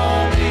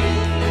me.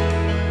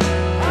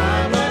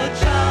 I'm a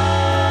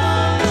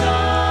child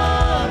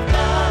of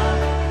God.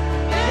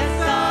 Yes,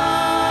 I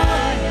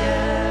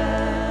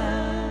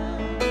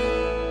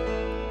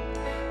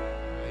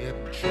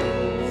am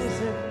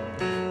chosen,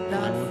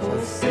 not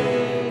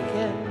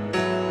forsaken.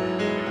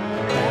 I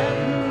am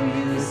who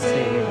you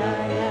say I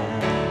am.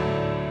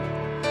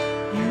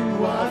 You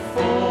are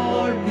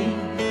for me,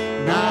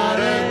 not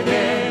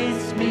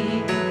against me.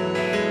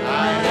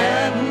 I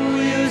am who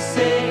you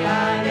say I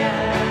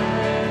am.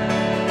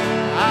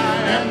 I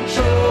am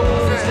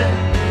chosen,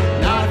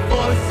 not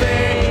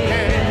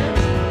forsaken.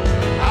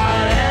 I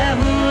am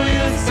who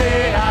you say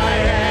I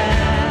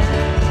am.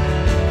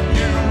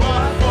 You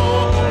are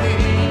for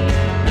me,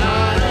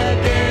 not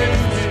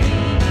against me.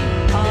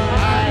 I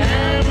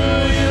am who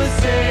you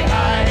say I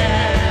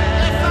am.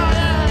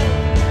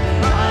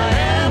 I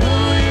am who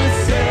you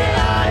say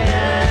I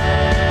am.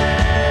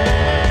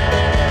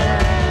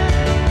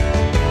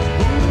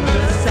 Whom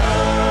the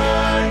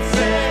sun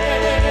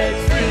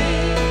sets free,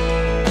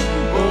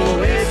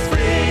 oh, is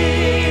free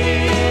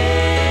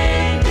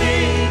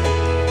indeed.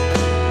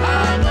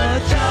 I'm a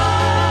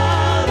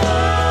child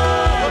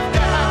of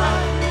God.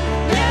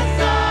 Yes,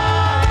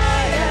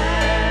 I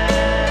am.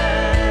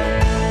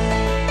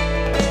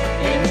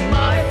 In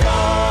my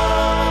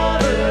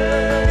Father's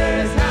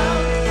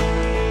house,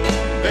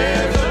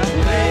 there's a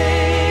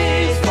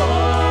place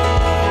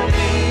for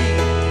me.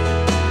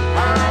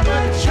 I'm a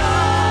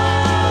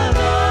child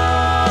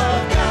of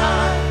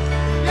God.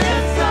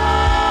 Yes, I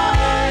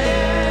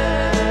am.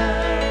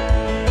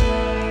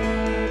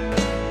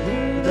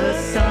 Whom the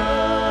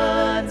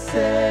sun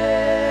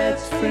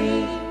sets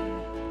free,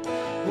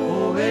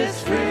 oh,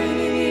 is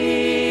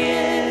free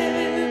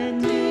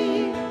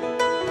indeed.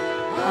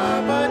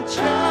 I'm a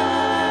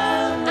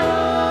child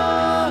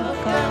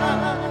of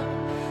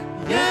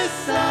God.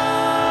 Yes,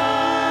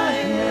 I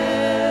am.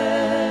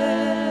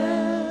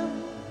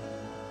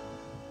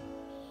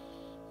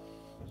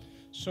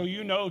 So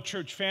you know,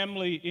 church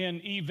family,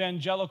 in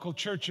evangelical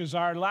churches,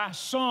 our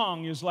last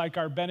song is like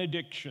our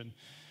benediction.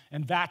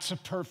 And that's a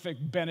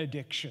perfect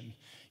benediction.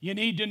 You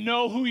need to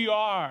know who you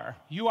are.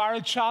 You are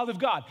a child of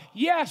God.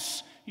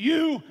 Yes,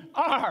 you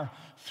are.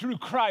 Through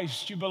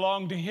Christ, you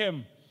belong to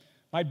him.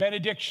 My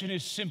benediction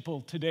is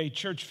simple today,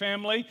 church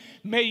family.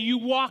 May you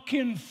walk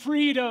in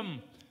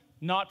freedom,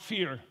 not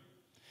fear.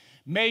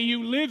 May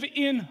you live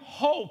in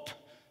hope,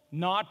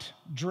 not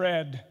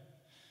dread.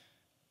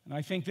 And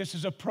I think this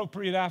is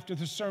appropriate after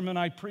the sermon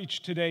I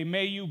preached today.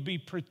 May you be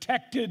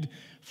protected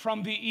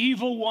from the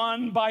evil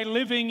one by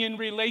living in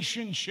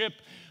relationship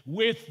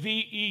with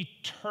the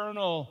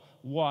eternal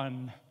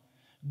one.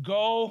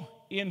 Go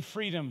in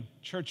freedom,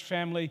 church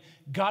family.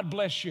 God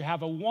bless you.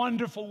 Have a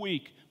wonderful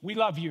week. We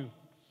love you.